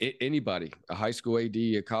 I mean, anybody, a high school AD,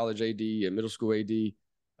 a college AD, a middle school AD,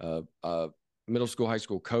 middle school, high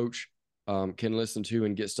school coach can listen to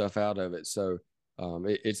and get stuff out of it. So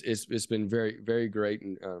it's been very, very great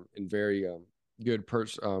and very good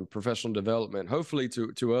professional development, hopefully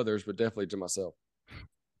to others, but definitely to myself.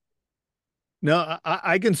 No,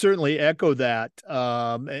 I can certainly echo that.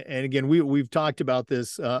 And again, we've talked about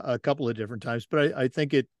this a couple of different times, but I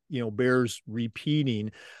think it bears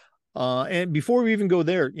repeating. And before we even go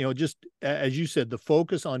there, just as you said, the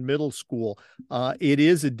focus on middle school, it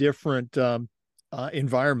is a different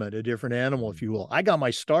environment, a different animal, if you will. I got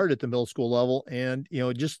my start at the middle school level, and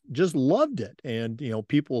just loved it. And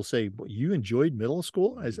people will say, well, "You enjoyed middle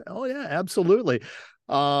school?" I said, "Oh yeah, absolutely."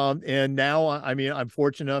 And now, I mean, I'm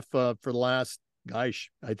fortunate enough for the last,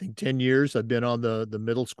 gosh, I think 10 years, I've been on the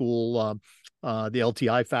middle school, the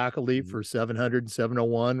LTI faculty for 700 and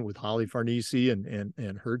 701 with Holly Farnese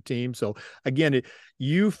and her team. So again,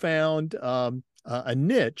 you found a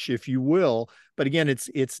niche, if you will, but again,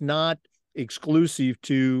 it's not exclusive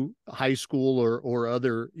to high school or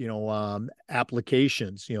other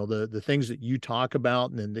applications. The things that you talk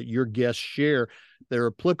about and that your guests share, they're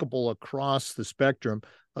applicable across the spectrum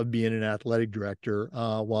of being an athletic director,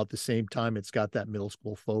 while at the same time it's got that middle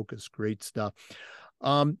school focus. Great stuff.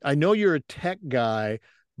 I know you're a tech guy,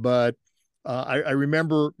 but I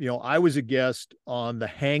remember, I was a guest on the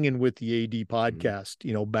Hanging with the AD Mhm.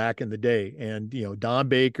 podcast, back in the day. And, Don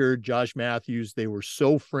Baker, Josh Matthews, they were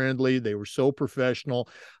so friendly. They were so professional.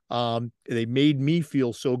 They made me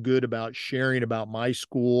feel so good about sharing about my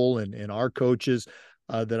school and our coaches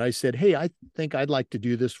that I said, hey, I think I'd like to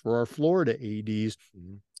do this for our Florida ADs.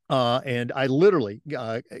 Mhm. And I literally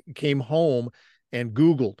came home and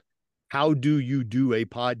Googled, how do you do a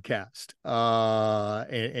podcast?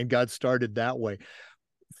 And got started that way.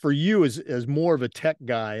 For you, as more of a tech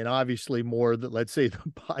guy, and obviously more that, let's say, the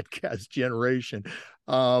podcast generation,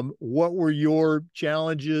 what were your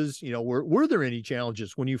challenges? Were there any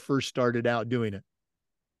challenges when you first started out doing it?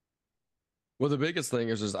 Well, the biggest thing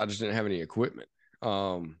is just I just didn't have any equipment.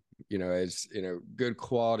 It's good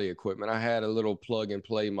quality equipment. I had a little plug and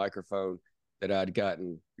play microphone that I'd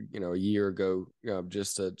gotten, a year ago,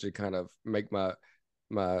 just to kind of make my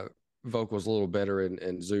vocals a little better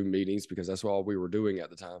in Zoom meetings because that's all we were doing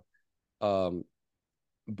at the time. Um,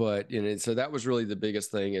 but so that was really the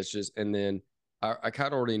biggest thing. It's just, and then I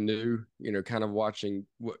kind of already knew, kind of watching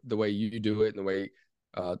the way you do it and the way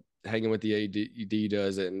hanging with the AD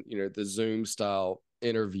does it, and the Zoom style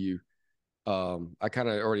interview. I kind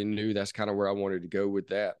of already knew that's kind of where I wanted to go with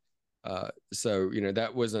that. So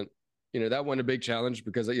that wasn't a big challenge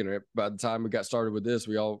because by the time we got started with this,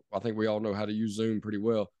 I think we all know how to use Zoom pretty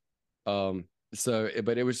well. But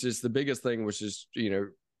it was just the biggest thing was just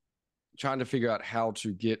trying to figure out how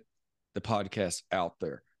to get the podcast out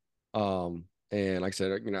there. And like I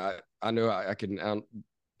said, I know I can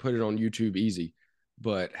put it on YouTube easy,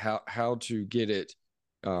 but how to get it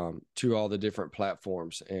to all the different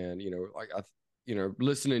platforms. And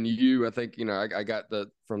listening to you, I think I got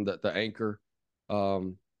from the Anchor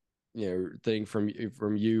thing from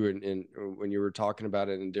you and when you were talking about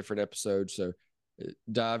it in different episodes. So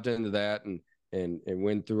dived into that and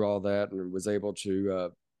went through all that and was able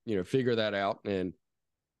to figure that out and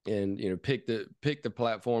pick the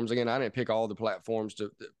platforms. Again, I didn't pick all the platforms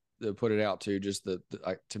to put it out to, just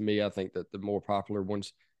to me, I think that the more popular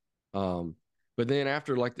ones. But then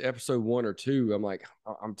after like the episode 1 or 2, I'm like,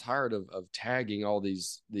 I'm tired of tagging all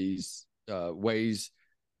these ways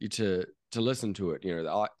to listen to it,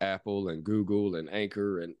 the Apple and Google and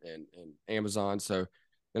Anchor and Amazon. So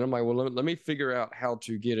then I'm like, well, let me figure out how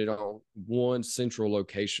to get it on one central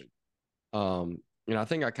location. I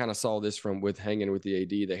think I kind of saw this with Hanging with the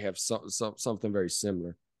AD. They have something very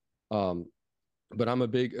similar. But I'm a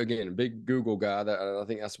big Google guy. That I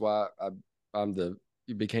think that's why I'm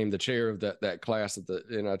became the chair of that class at the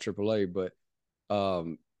NIAAA. But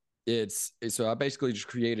it's so I basically just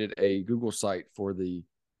created a Google site for the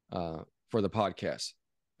podcast.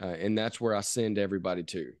 And that's where I send everybody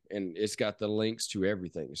to. And it's got the links to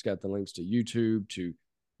everything. It's got the links to YouTube, to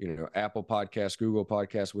Apple Podcasts, Google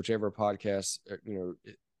Podcasts, whichever podcasts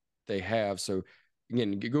they have. So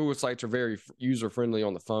again, Google sites are very user friendly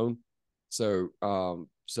on the phone. So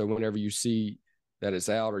so whenever you see that it's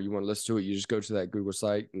out or you want to listen to it, you just go to that Google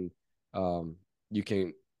site and you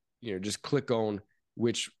can just click on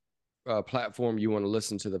which platform you want to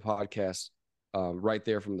listen to the podcast right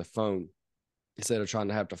there from the phone, instead of trying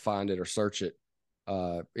to have to find it or search it.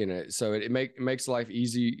 So it makes life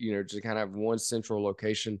easy, to kind of have one central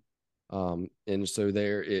location. And so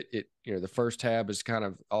there the first tab is kind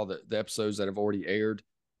of all the episodes that have already aired.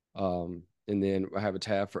 And then I have a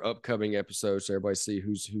tab for upcoming episodes so everybody see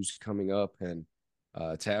who's coming up, and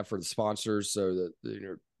a tab for the sponsors so that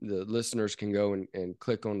the listeners can go and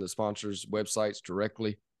click on the sponsors' websites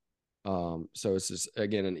directly. So it's just,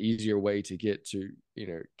 again, an easier way to get to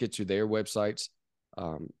their websites.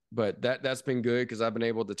 But that's been good because I've been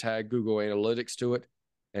able to tag Google Analytics to it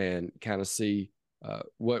and kind of see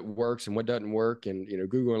what works and what doesn't work. And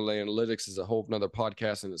Google Analytics is a whole nother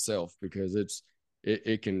podcast in itself, because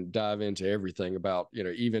it can dive into everything about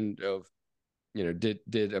even of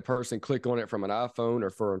did a person click on it from an iPhone or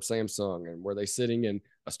from Samsung, and were they sitting in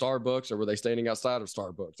a Starbucks or were they standing outside of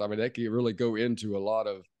Starbucks? I mean, that can really go into a lot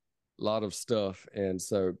of stuff. And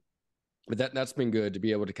so, but that's been good to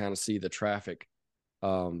be able to kind of see the traffic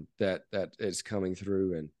that is coming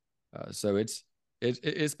through. And so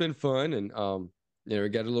it's been fun. And we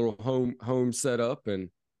got a little home set up. And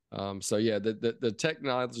so yeah, the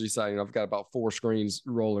technology side, I've got about 4 screens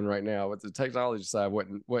rolling right now, but the technology side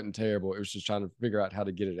wasn't terrible. It was just trying to figure out how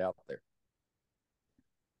to get it out there.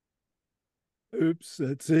 Oops,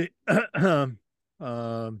 let's see.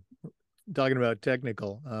 Talking about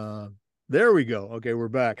technical. There we go. Okay, we're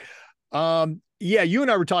back. Yeah, you and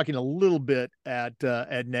I were talking a little bit at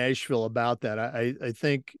Nashville about that. I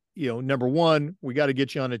think number one, we got to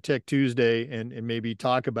get you on a Tech Tuesday and maybe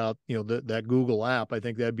talk about, that Google app. I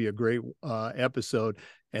think that'd be a great episode.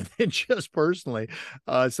 And then just personally,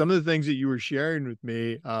 some of the things that you were sharing with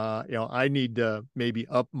me, I need to maybe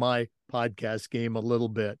up my podcast game a little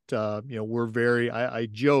bit. We're very, I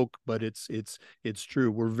joke, but it's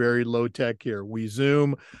true. We're very low tech here. We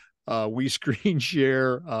Zoom, we screen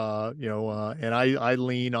share, and I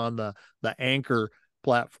lean on the Anchor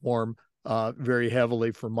platform very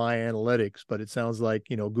heavily for my analytics, but it sounds like,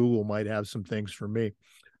 Google might have some things for me.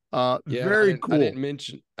 Yeah, Very cool. I didn't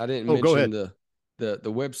mention Go ahead. the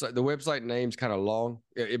website. The website name's kind of long,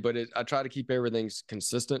 but I try to keep everything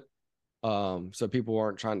consistent, so people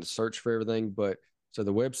aren't trying to search for everything. But so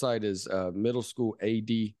the website is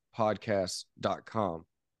middlesschooladpodcast.com,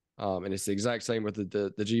 and it's the exact same with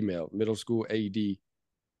the Gmail,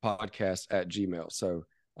 middlesschooladpodcast@gmail. So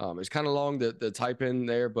it's kind of long the type in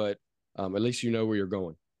there, but at least you know where you're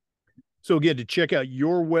going. So again, to check out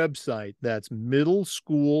your website, that's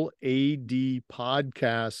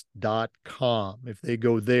middlesschooladpodcast.com. If they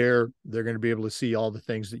go there, they're going to be able to see all the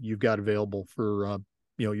things that you've got available for,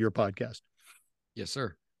 your podcast. Yes,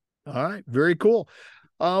 sir. All right. Very cool.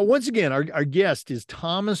 Once again, our guest is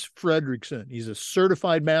Thomas Fredrickson. He's a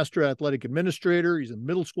certified master athletic administrator. He's a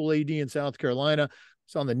middle school AD in South Carolina.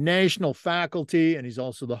 He's on the national faculty, and he's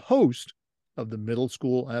also the host of the Middle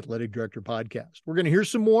School Athletic Director podcast. We're going to hear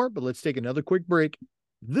some more, but let's take another quick break.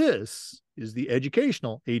 This is the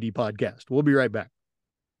Educational AD Podcast. We'll be right back.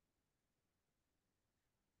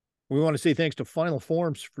 We want to say thanks to Final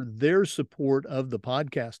Forms for their support of the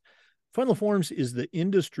podcast. Final Forms is the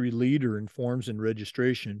industry leader in forms and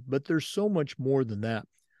registration, but there's so much more than that.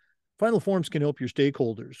 Final Forms can help your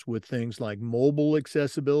stakeholders with things like mobile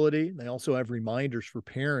accessibility. They also have reminders for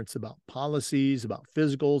parents about policies, about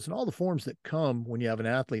physicals, and all the forms that come when you have an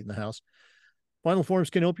athlete in the house. Final Forms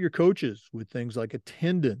can help your coaches with things like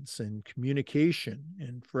attendance and communication.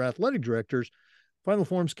 And for athletic directors, Final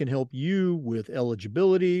Forms can help you with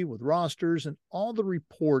eligibility, with rosters, and all the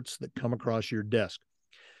reports that come across your desk.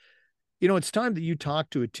 It's time that you talk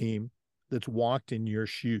to a team that's walked in your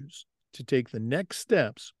shoes. To take the next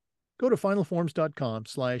steps, go to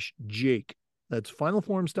finalforms.com/Jake. That's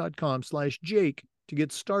finalforms.com/Jake to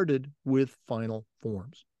get started with Final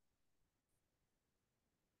Forms.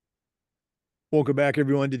 Welcome back,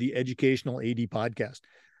 everyone, to the Educational AD Podcast.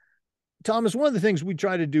 Thomas, one of the things we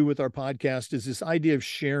try to do with our podcast is this idea of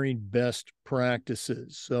sharing best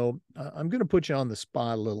practices. So I'm going to put you on the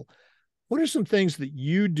spot a little. What are some things that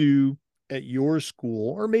you do at your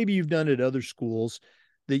school, or maybe you've done at other schools,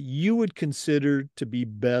 that you would consider to be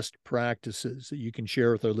best practices that you can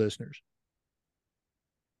share with our listeners?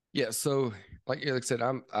 Yeah. So like I said,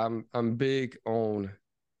 I'm big on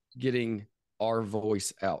getting our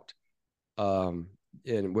voice out. And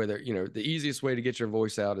whether, the easiest way to get your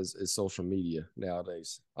voice out is social media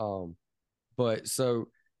nowadays. But so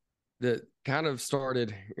that kind of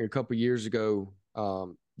started a couple of years ago,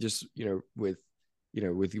 just, with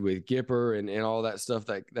Gipper and all that stuff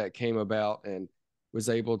that came about, and was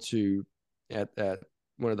able to, at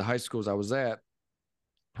one of the high schools I was at,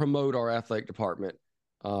 promote our athletic department.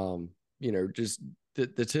 Just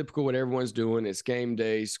the typical what everyone's doing. It's game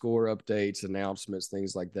day, score updates, announcements,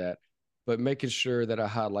 things like that, but making sure that I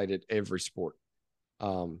highlighted every sport.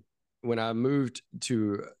 When I moved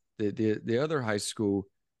to the other high school,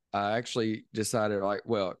 I actually decided, like,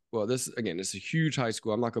 well, this is a huge high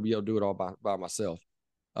school. I'm not going to be able to do it all by myself.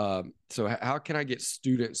 So how can I get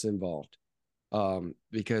students involved?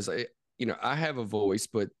 Because I have a voice,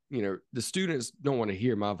 but the students don't want to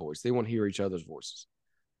hear my voice. They want to hear each other's voices.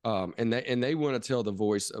 And they want to tell the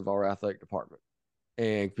voice of our athletic department.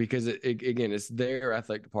 And because again, it's their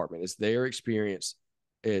athletic department, it's their experience,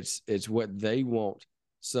 it's what they want.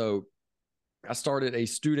 So I started a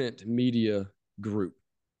student media group.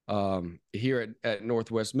 Here at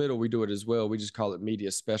Northwest Middle, we do it as well. We just call it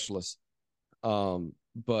media specialists,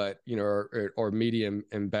 but or media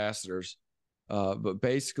ambassadors. But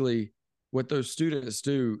basically, what those students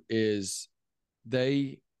do is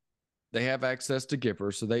they have access to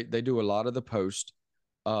Gipper, so they do a lot of the post.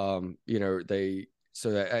 So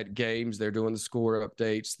that at games they're doing the score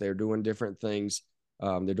updates, they're doing different things.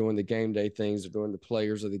 They're doing the game day things, they're doing the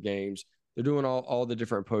players of the games, they're doing all the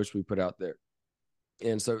different posts we put out there.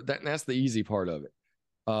 And so that's the easy part of it.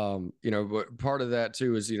 But part of that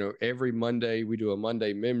too is, every Monday we do a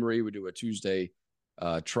Monday memory, we do a Tuesday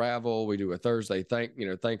travel, we do a Thursday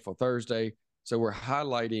Thankful Thursday. So we're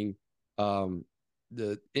highlighting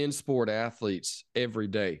the in-sport athletes every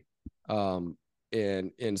day,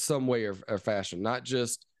 in some way or fashion, not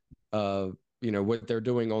just what they're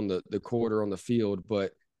doing on the court or on the field,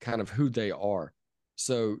 but kind of who they are.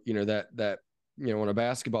 So, on a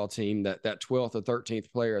basketball team, that 12th or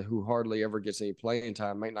 13th player who hardly ever gets any playing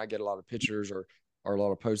time, might not get a lot of pictures or a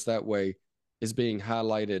lot of posts that way, is being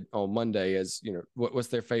highlighted on Monday as, what's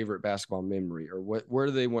their favorite basketball memory, or where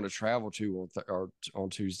do they want to travel to on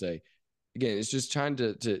Tuesday. Again, it's just trying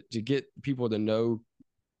to get people to know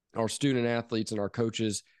our student athletes and our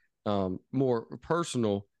coaches more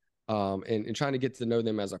personal, and trying to get to know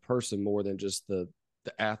them as a person more than just the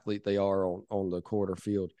athlete they are on the court or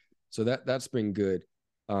field. So that's been good.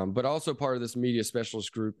 But also part of this media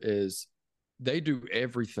specialist group is they do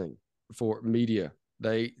everything for media.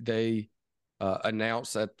 They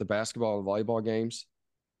announce at the basketball and volleyball games.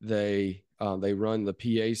 They run the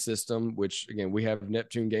PA system, which again, we have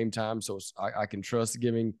Neptune Game Time, so I can trust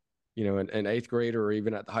giving an eighth grader, or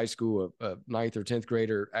even at the high school a ninth or 10th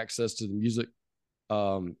grader, access to the music.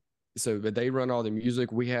 But they run all the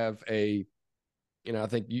music. We have I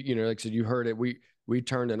think like I said, you heard it. We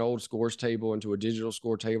turned an old scores table into a digital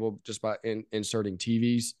score table just by inserting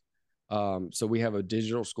TVs. So we have a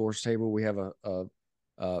digital scores table. We have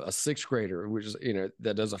a sixth grader, which is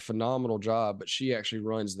that does a phenomenal job, but she actually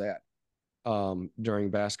runs that during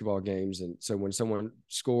basketball games. And so when someone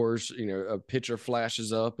scores, a picture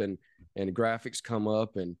flashes up and graphics come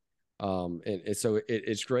up, and so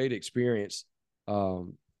it's great experience.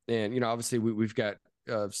 And obviously we've got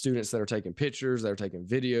students that are taking pictures, that are taking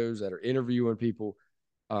videos, that are interviewing people.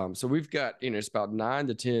 So we've got it's about 9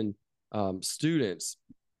 to 10 students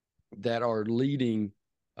that are leading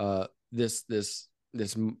this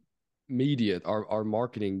media, our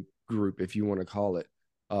marketing group, if you want to call it.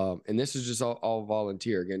 And this is just all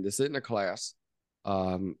volunteer. Again, this isn't a class.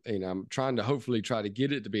 I'm trying to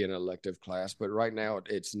get it to be an elective class, but right now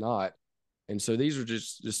it's not. And so these are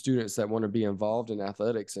just the students that want to be involved in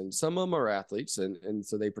athletics, and some of them are athletes, and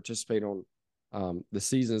so they participate on the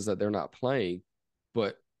seasons that they're not playing.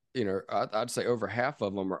 But I'd say over half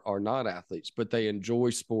of them are not athletes, but they enjoy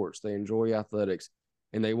sports, they enjoy athletics,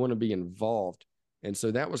 and they want to be involved. And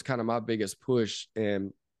so that was kind of my biggest push,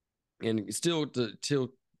 and still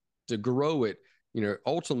to grow it.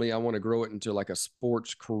 Ultimately, I want to grow it into like a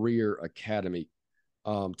sports career academy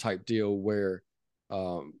type deal, where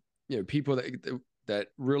people that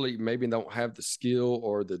really maybe don't have the skill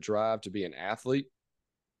or the drive to be an athlete,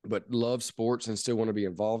 but love sports and still want to be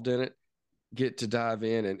involved in it, get to dive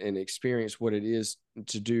in and experience what it is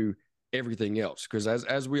to do everything else. Because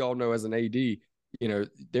as we all know, as an AD,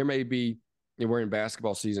 there may be, we're in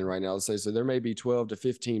basketball season right now, let's say, so there may be 12 to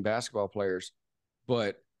 15 basketball players,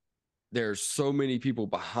 but there's so many people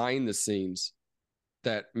behind the scenes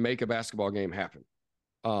that make a basketball game happen,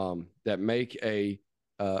 that make a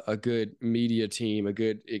good media team, a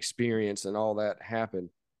good experience, and all that happen.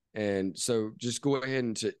 And so just go ahead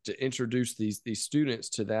and to introduce these students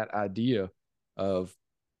to that idea of,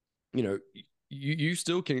 you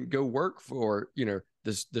still can go work for,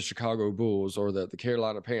 the Chicago Bulls or the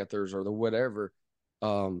Carolina Panthers or the whatever,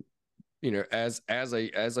 as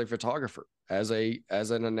a photographer, as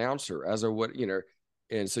an announcer, as a what,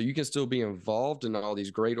 and so you can still be involved in all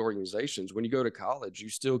these great organizations. When you go to college, you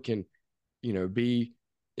still can, be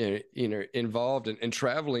involved in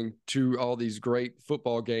traveling to all these great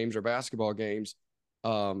football games or basketball games,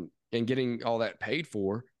 and getting all that paid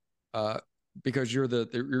for, because you're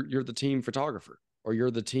the team photographer, or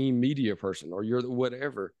you're the team media person, or you're the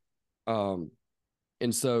whatever. And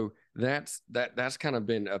so that's kind of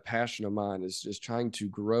been a passion of mine, is just trying to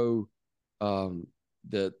grow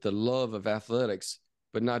the love of athletics,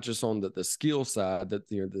 but not just on the skill side, that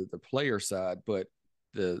the player side, but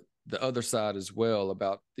the other side as well.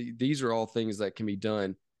 About these are all things that can be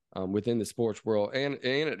done within the sports world, and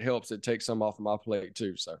it helps. It takes some off of my plate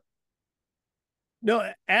too. So. No,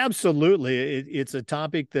 absolutely. It's a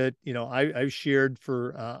topic that, I've shared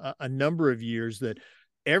for a number of years, that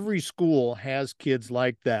every school has kids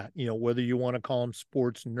like that, whether you want to call them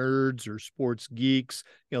sports nerds or sports geeks,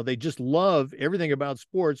 they just love everything about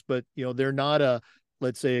sports, but, they're not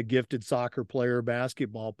let's say a gifted soccer player,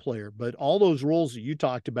 basketball player, but all those roles that you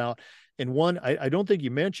talked about. And one, I don't think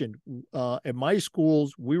you mentioned, at my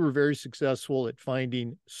schools, we were very successful at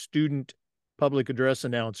finding student public address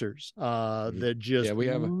announcers that just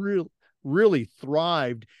really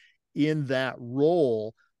thrived in that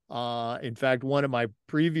role. In fact, one of my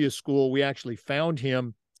previous school, we actually found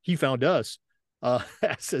him. He found us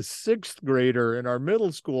as a sixth grader in our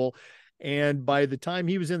middle school. And by the time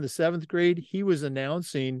he was in the seventh grade, he was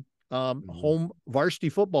announcing home varsity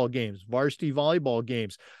football games, varsity volleyball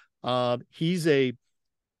games. He's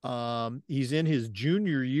in his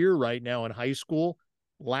junior year right now in high school.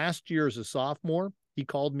 Last year as a sophomore, he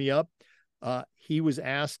called me up. He was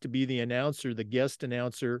asked to be the guest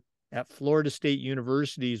announcer at Florida State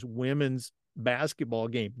University's women's basketball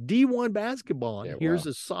game, D1 basketball. And here's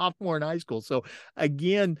a sophomore in high school. So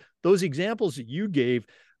again, those examples that you gave,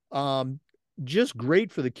 just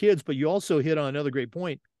great for the kids, but you also hit on another great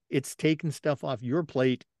point. It's taking stuff off your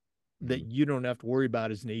plate that you don't have to worry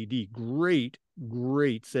about as an AD. Great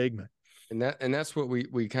segment. And that's what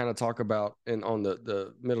we kind of talk about on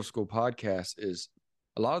the middle school podcast is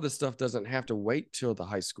a lot of the stuff doesn't have to wait till the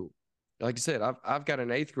high school. Like I said, I've got an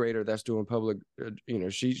 8th grader that's doing public,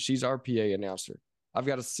 she's our PA announcer. I've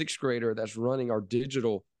got a 6th grader that's running our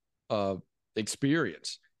digital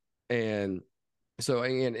experience. And so,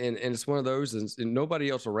 and it's one of those, and nobody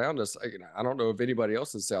else around us, I don't know if anybody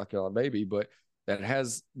else in South Carolina, maybe, but that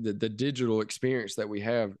has the digital experience that we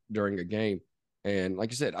have during a game. And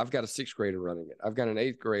like you said, I've got a 6th grader running it. I've got an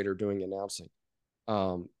 8th grader doing announcing.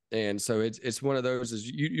 And so it's one of those is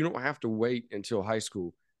you don't have to wait until high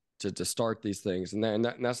school to start these things. And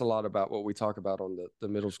that's a lot about what we talk about on the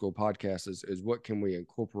middle school podcast is what can we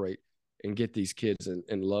incorporate and get these kids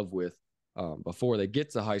in love with before they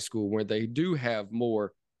get to high school, where they do have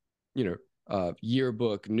more,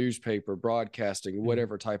 yearbook, newspaper, broadcasting,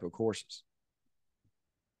 whatever type of courses.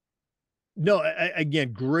 No,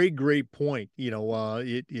 again, great point.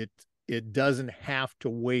 It doesn't have to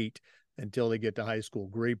wait until they get to high school.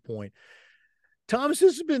 Great point. Thomas,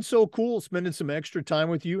 this has been so cool spending some extra time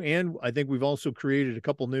with you. And I think we've also created a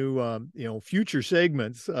couple new, future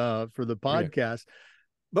segments for the podcast,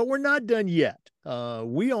 but we're not done yet.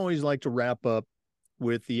 We always like to wrap up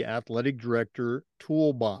with the athletic director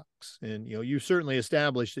toolbox. And, you've certainly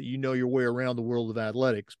established that you know your way around the world of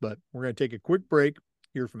athletics, but we're going to take a quick break,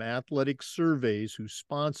 hear from Athletic Surveys, who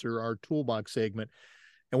sponsor our toolbox segment.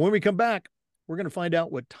 And when we come back, we're going to find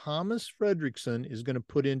out what Thomas Fredrickson is going to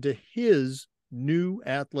put into his new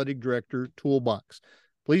athletic director toolbox.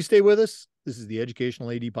 Please stay with us. This is the Educational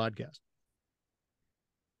AD Podcast.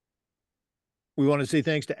 We want to say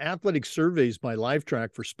thanks to Athletic Surveys by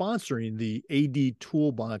Lifetrack for sponsoring the AD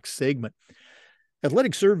Toolbox segment.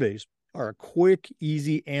 Athletic Surveys are a quick,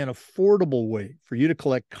 easy, and affordable way for you to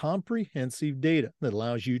collect comprehensive data that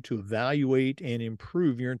allows you to evaluate and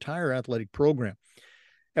improve your entire athletic program.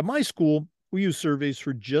 At my school, we use surveys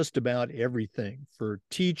for just about everything, for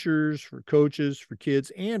teachers, for coaches, for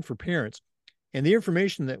kids, and for parents. And the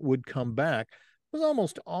information that would come back was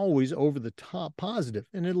almost always over the top positive,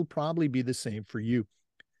 and it'll probably be the same for you.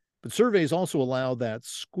 But surveys also allow that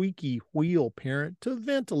squeaky wheel parent to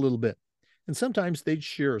vent a little bit. And sometimes they'd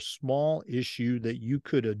share a small issue that you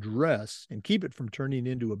could address and keep it from turning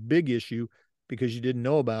into a big issue because you didn't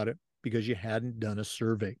know about it because you hadn't done a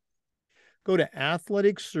survey. Go to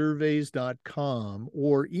athleticsurveys.com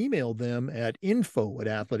or email them at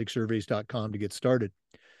info@athleticsurveys.com to get started.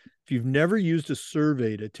 If you've never used a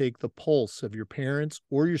survey to take the pulse of your parents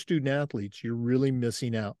or your student athletes, you're really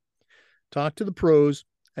missing out. Talk to the pros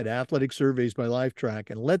at Athletic Surveys by Lifetrack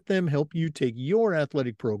and let them help you take your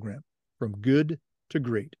athletic program from good to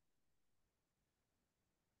great.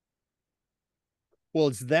 Well,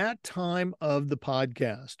 it's that time of the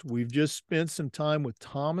podcast. We've just spent some time with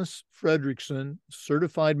Thomas Fredrickson,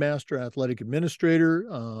 Certified Master Athletic Administrator,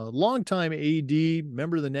 longtime AD,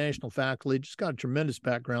 member of the National Faculty, just got a tremendous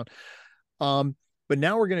background. But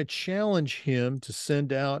now we're going to challenge him to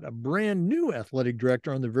send out a brand new athletic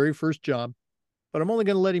director on the very first job. But I'm only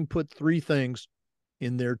going to let him put 3 things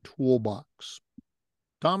in their toolbox.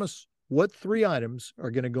 Thomas, what 3 items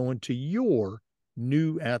are going to go into your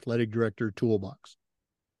new athletic director toolbox?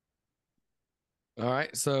 All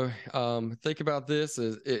right. So think about this.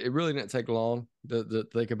 It really didn't take long to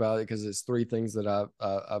think about it because it's 3 things that I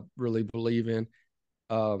really believe in.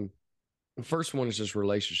 The first one is just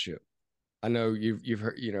relationship. I know you've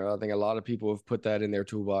heard, I think a lot of people have put that in their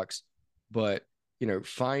toolbox, but,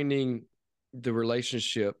 finding the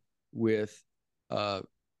relationship with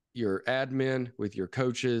your admin, with your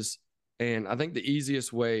coaches. And I think the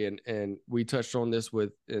easiest way, and we touched on this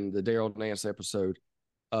in the Daryl Nance episode,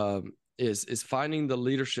 is finding the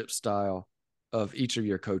leadership style of each of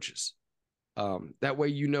your coaches. That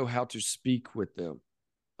way, how to speak with them.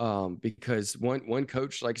 Because one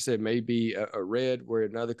coach, like I said, may be a red, where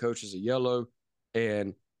another coach is a yellow,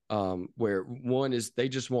 and where one is they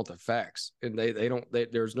just want the facts, and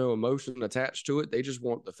there's no emotion attached to it. They just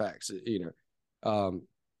want the facts,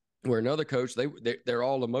 where another coach, they're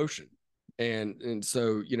all emotion. And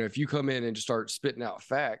so, if you come in and just start spitting out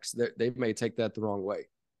facts, they may take that the wrong way.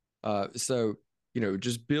 So,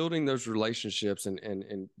 just building those relationships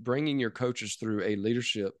and bringing your coaches through a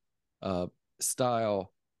leadership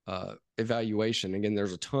style evaluation. Again,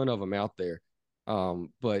 there's a ton of them out there.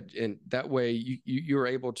 But in that way, you're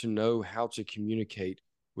able to know how to communicate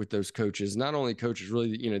with those coaches, not only coaches,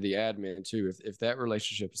 really, the admin too. If that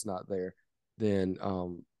relationship is not there, then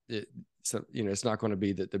it's not going to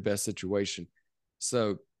be the best situation.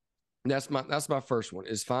 So that's my first one,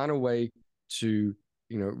 is find a way to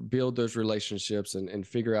build those relationships and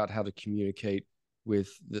figure out how to communicate with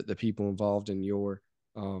the people involved in your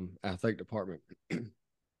athletic department.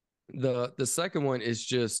 The second one is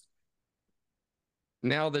just,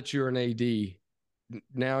 now that you're an AD,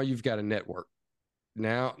 now you've got a network.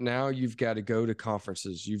 Now you've got to go to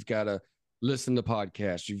conferences. You've got to listen to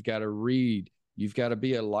podcasts. You've got to read. You've got to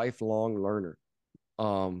be a lifelong learner.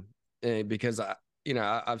 And because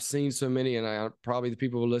I've seen so many, and probably the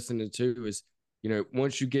people who are listening to is,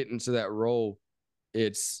 once you get into that role,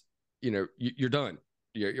 it's, you're done.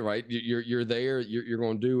 You're right. You're there. You're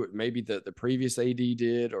going to do what maybe the previous AD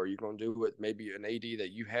did, or you're going to do what maybe an AD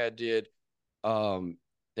that you had did.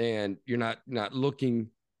 And you're not looking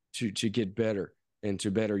to get better and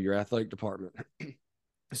to better your athletic department.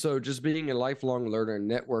 So just being a lifelong learner,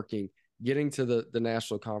 networking, getting to the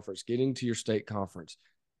national conference, getting to your state conference,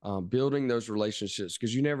 building those relationships,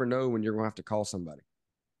 because you never know when you're going to have to call somebody.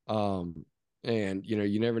 And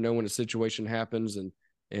you never know when a situation happens.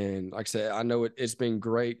 And like I said, I know it's been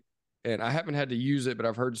great, and I haven't had to use it, but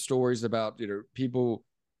I've heard stories about, people,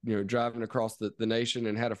 driving across the nation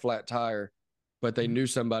and had a flat tire, but they knew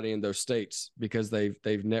somebody in those states because they've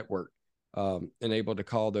networked, and able to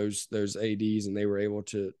call those ADs, and they were able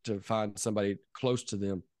to find somebody close to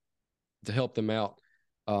them to help them out.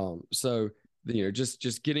 So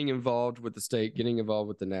just getting involved with the state, getting involved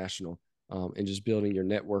with the national, and just building your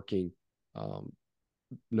networking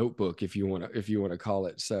notebook, if you want to call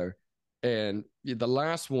it so. And the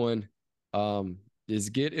last one is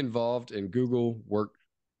get involved in Google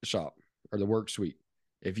Workshop or the Work Suite.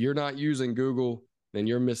 If you're not using Google, then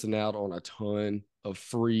you're missing out on a ton of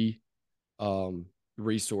free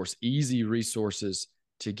easy resources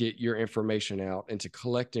to get your information out and to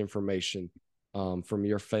collect information from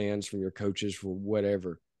your fans, from your coaches, for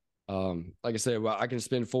whatever. Like I said, well, I can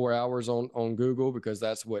spend 4 hours on Google, because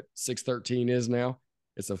that's what 613 is now.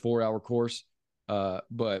 It's a 4-hour course.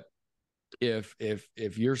 But if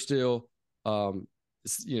you're still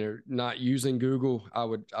not using Google, I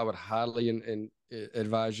would highly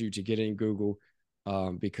advise you to get in Google,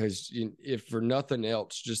 because if for nothing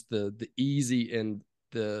else, just the easy and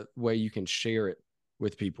the way you can share it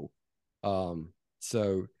with people.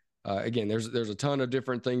 So again, there's a ton of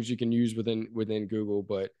different things you can use within Google,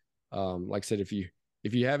 but like I said, if you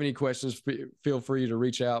have any questions, feel free to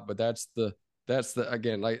reach out. But that's the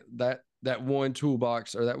again, like that one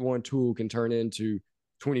toolbox, or that one tool can turn into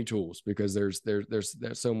 20 tools, because there's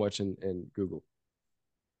so much in Google.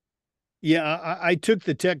 Yeah, I took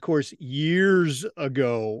the tech course years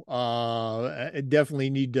ago. I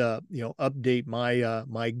definitely need to, update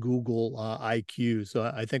my Google IQ. So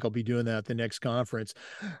I think I'll be doing that at the next conference.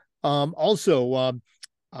 Also,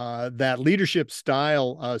 that leadership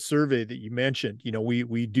style survey that you mentioned,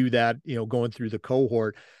 we do that, going through the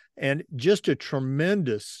cohort, and just a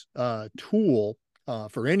tremendous tool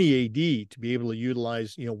for any AD to be able to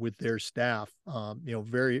utilize, with their staff.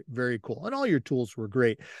 Very, very cool. And all your tools were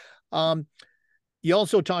great. You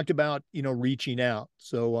also talked about, reaching out.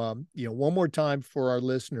 So, one more time for our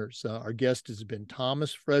listeners, our guest has been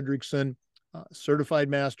Thomas Fredrickson, certified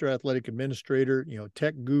master athletic administrator,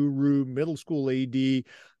 tech guru, middle school AD. If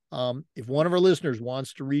one of our listeners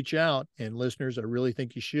wants to reach out, and listeners, I really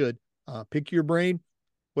think you should, pick your brain,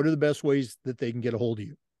 what are the best ways that they can get a hold of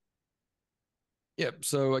you? Yep.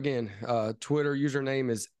 So again, Twitter username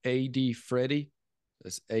is ADFreddy.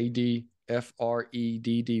 That's ADFREDDY.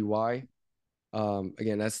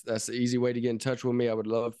 Again, that's the easy way to get in touch with me. I would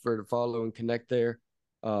love for to follow and connect there.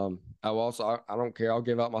 I will also, I don't care, I'll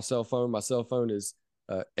give out my cell phone. My cell phone is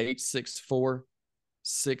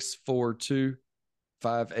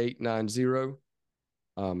 864-642-5890.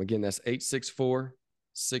 Again, that's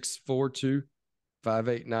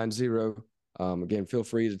 864-642-5890. Again, feel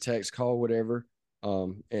free to text, call, whatever.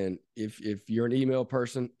 And if you're an email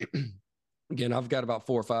person, again, I've got about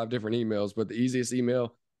 4 or 5 different emails, but the easiest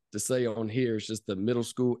email to say on here is just the middle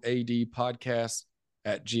school AD podcast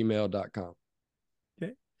 @gmail.com.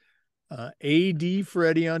 Okay. AD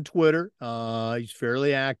Freddie on Twitter. He's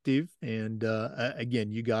fairly active. And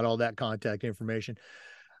again, you got all that contact information.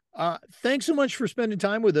 Thanks so much for spending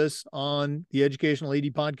time with us on the Educational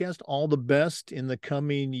AD Podcast. All the best in the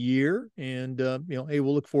coming year. And, hey,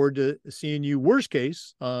 we'll look forward to seeing you, worst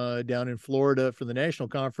case, down in Florida for the national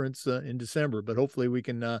conference in December. But hopefully we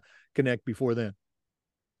can connect before then.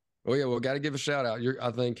 Oh, yeah. Well, got to give a shout out.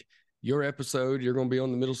 I think your episode, you're going to be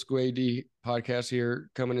on the Middle School AD podcast here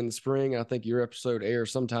coming in the spring. I think your episode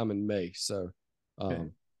airs sometime in May. So, Okay.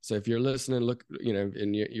 so if you're listening, look,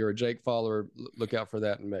 and you're a Jake follower, look out for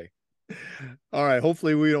that in May. All right.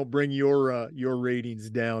 Hopefully we don't bring your ratings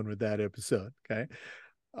down with that episode. Okay.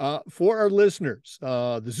 For our listeners,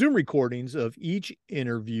 the Zoom recordings of each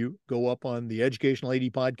interview go up on the Educational AD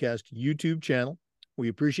Podcast YouTube channel. We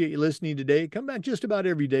appreciate you listening today. Come back just about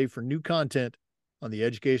every day for new content on the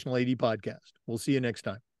Educational AD Podcast. We'll see you next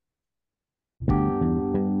time.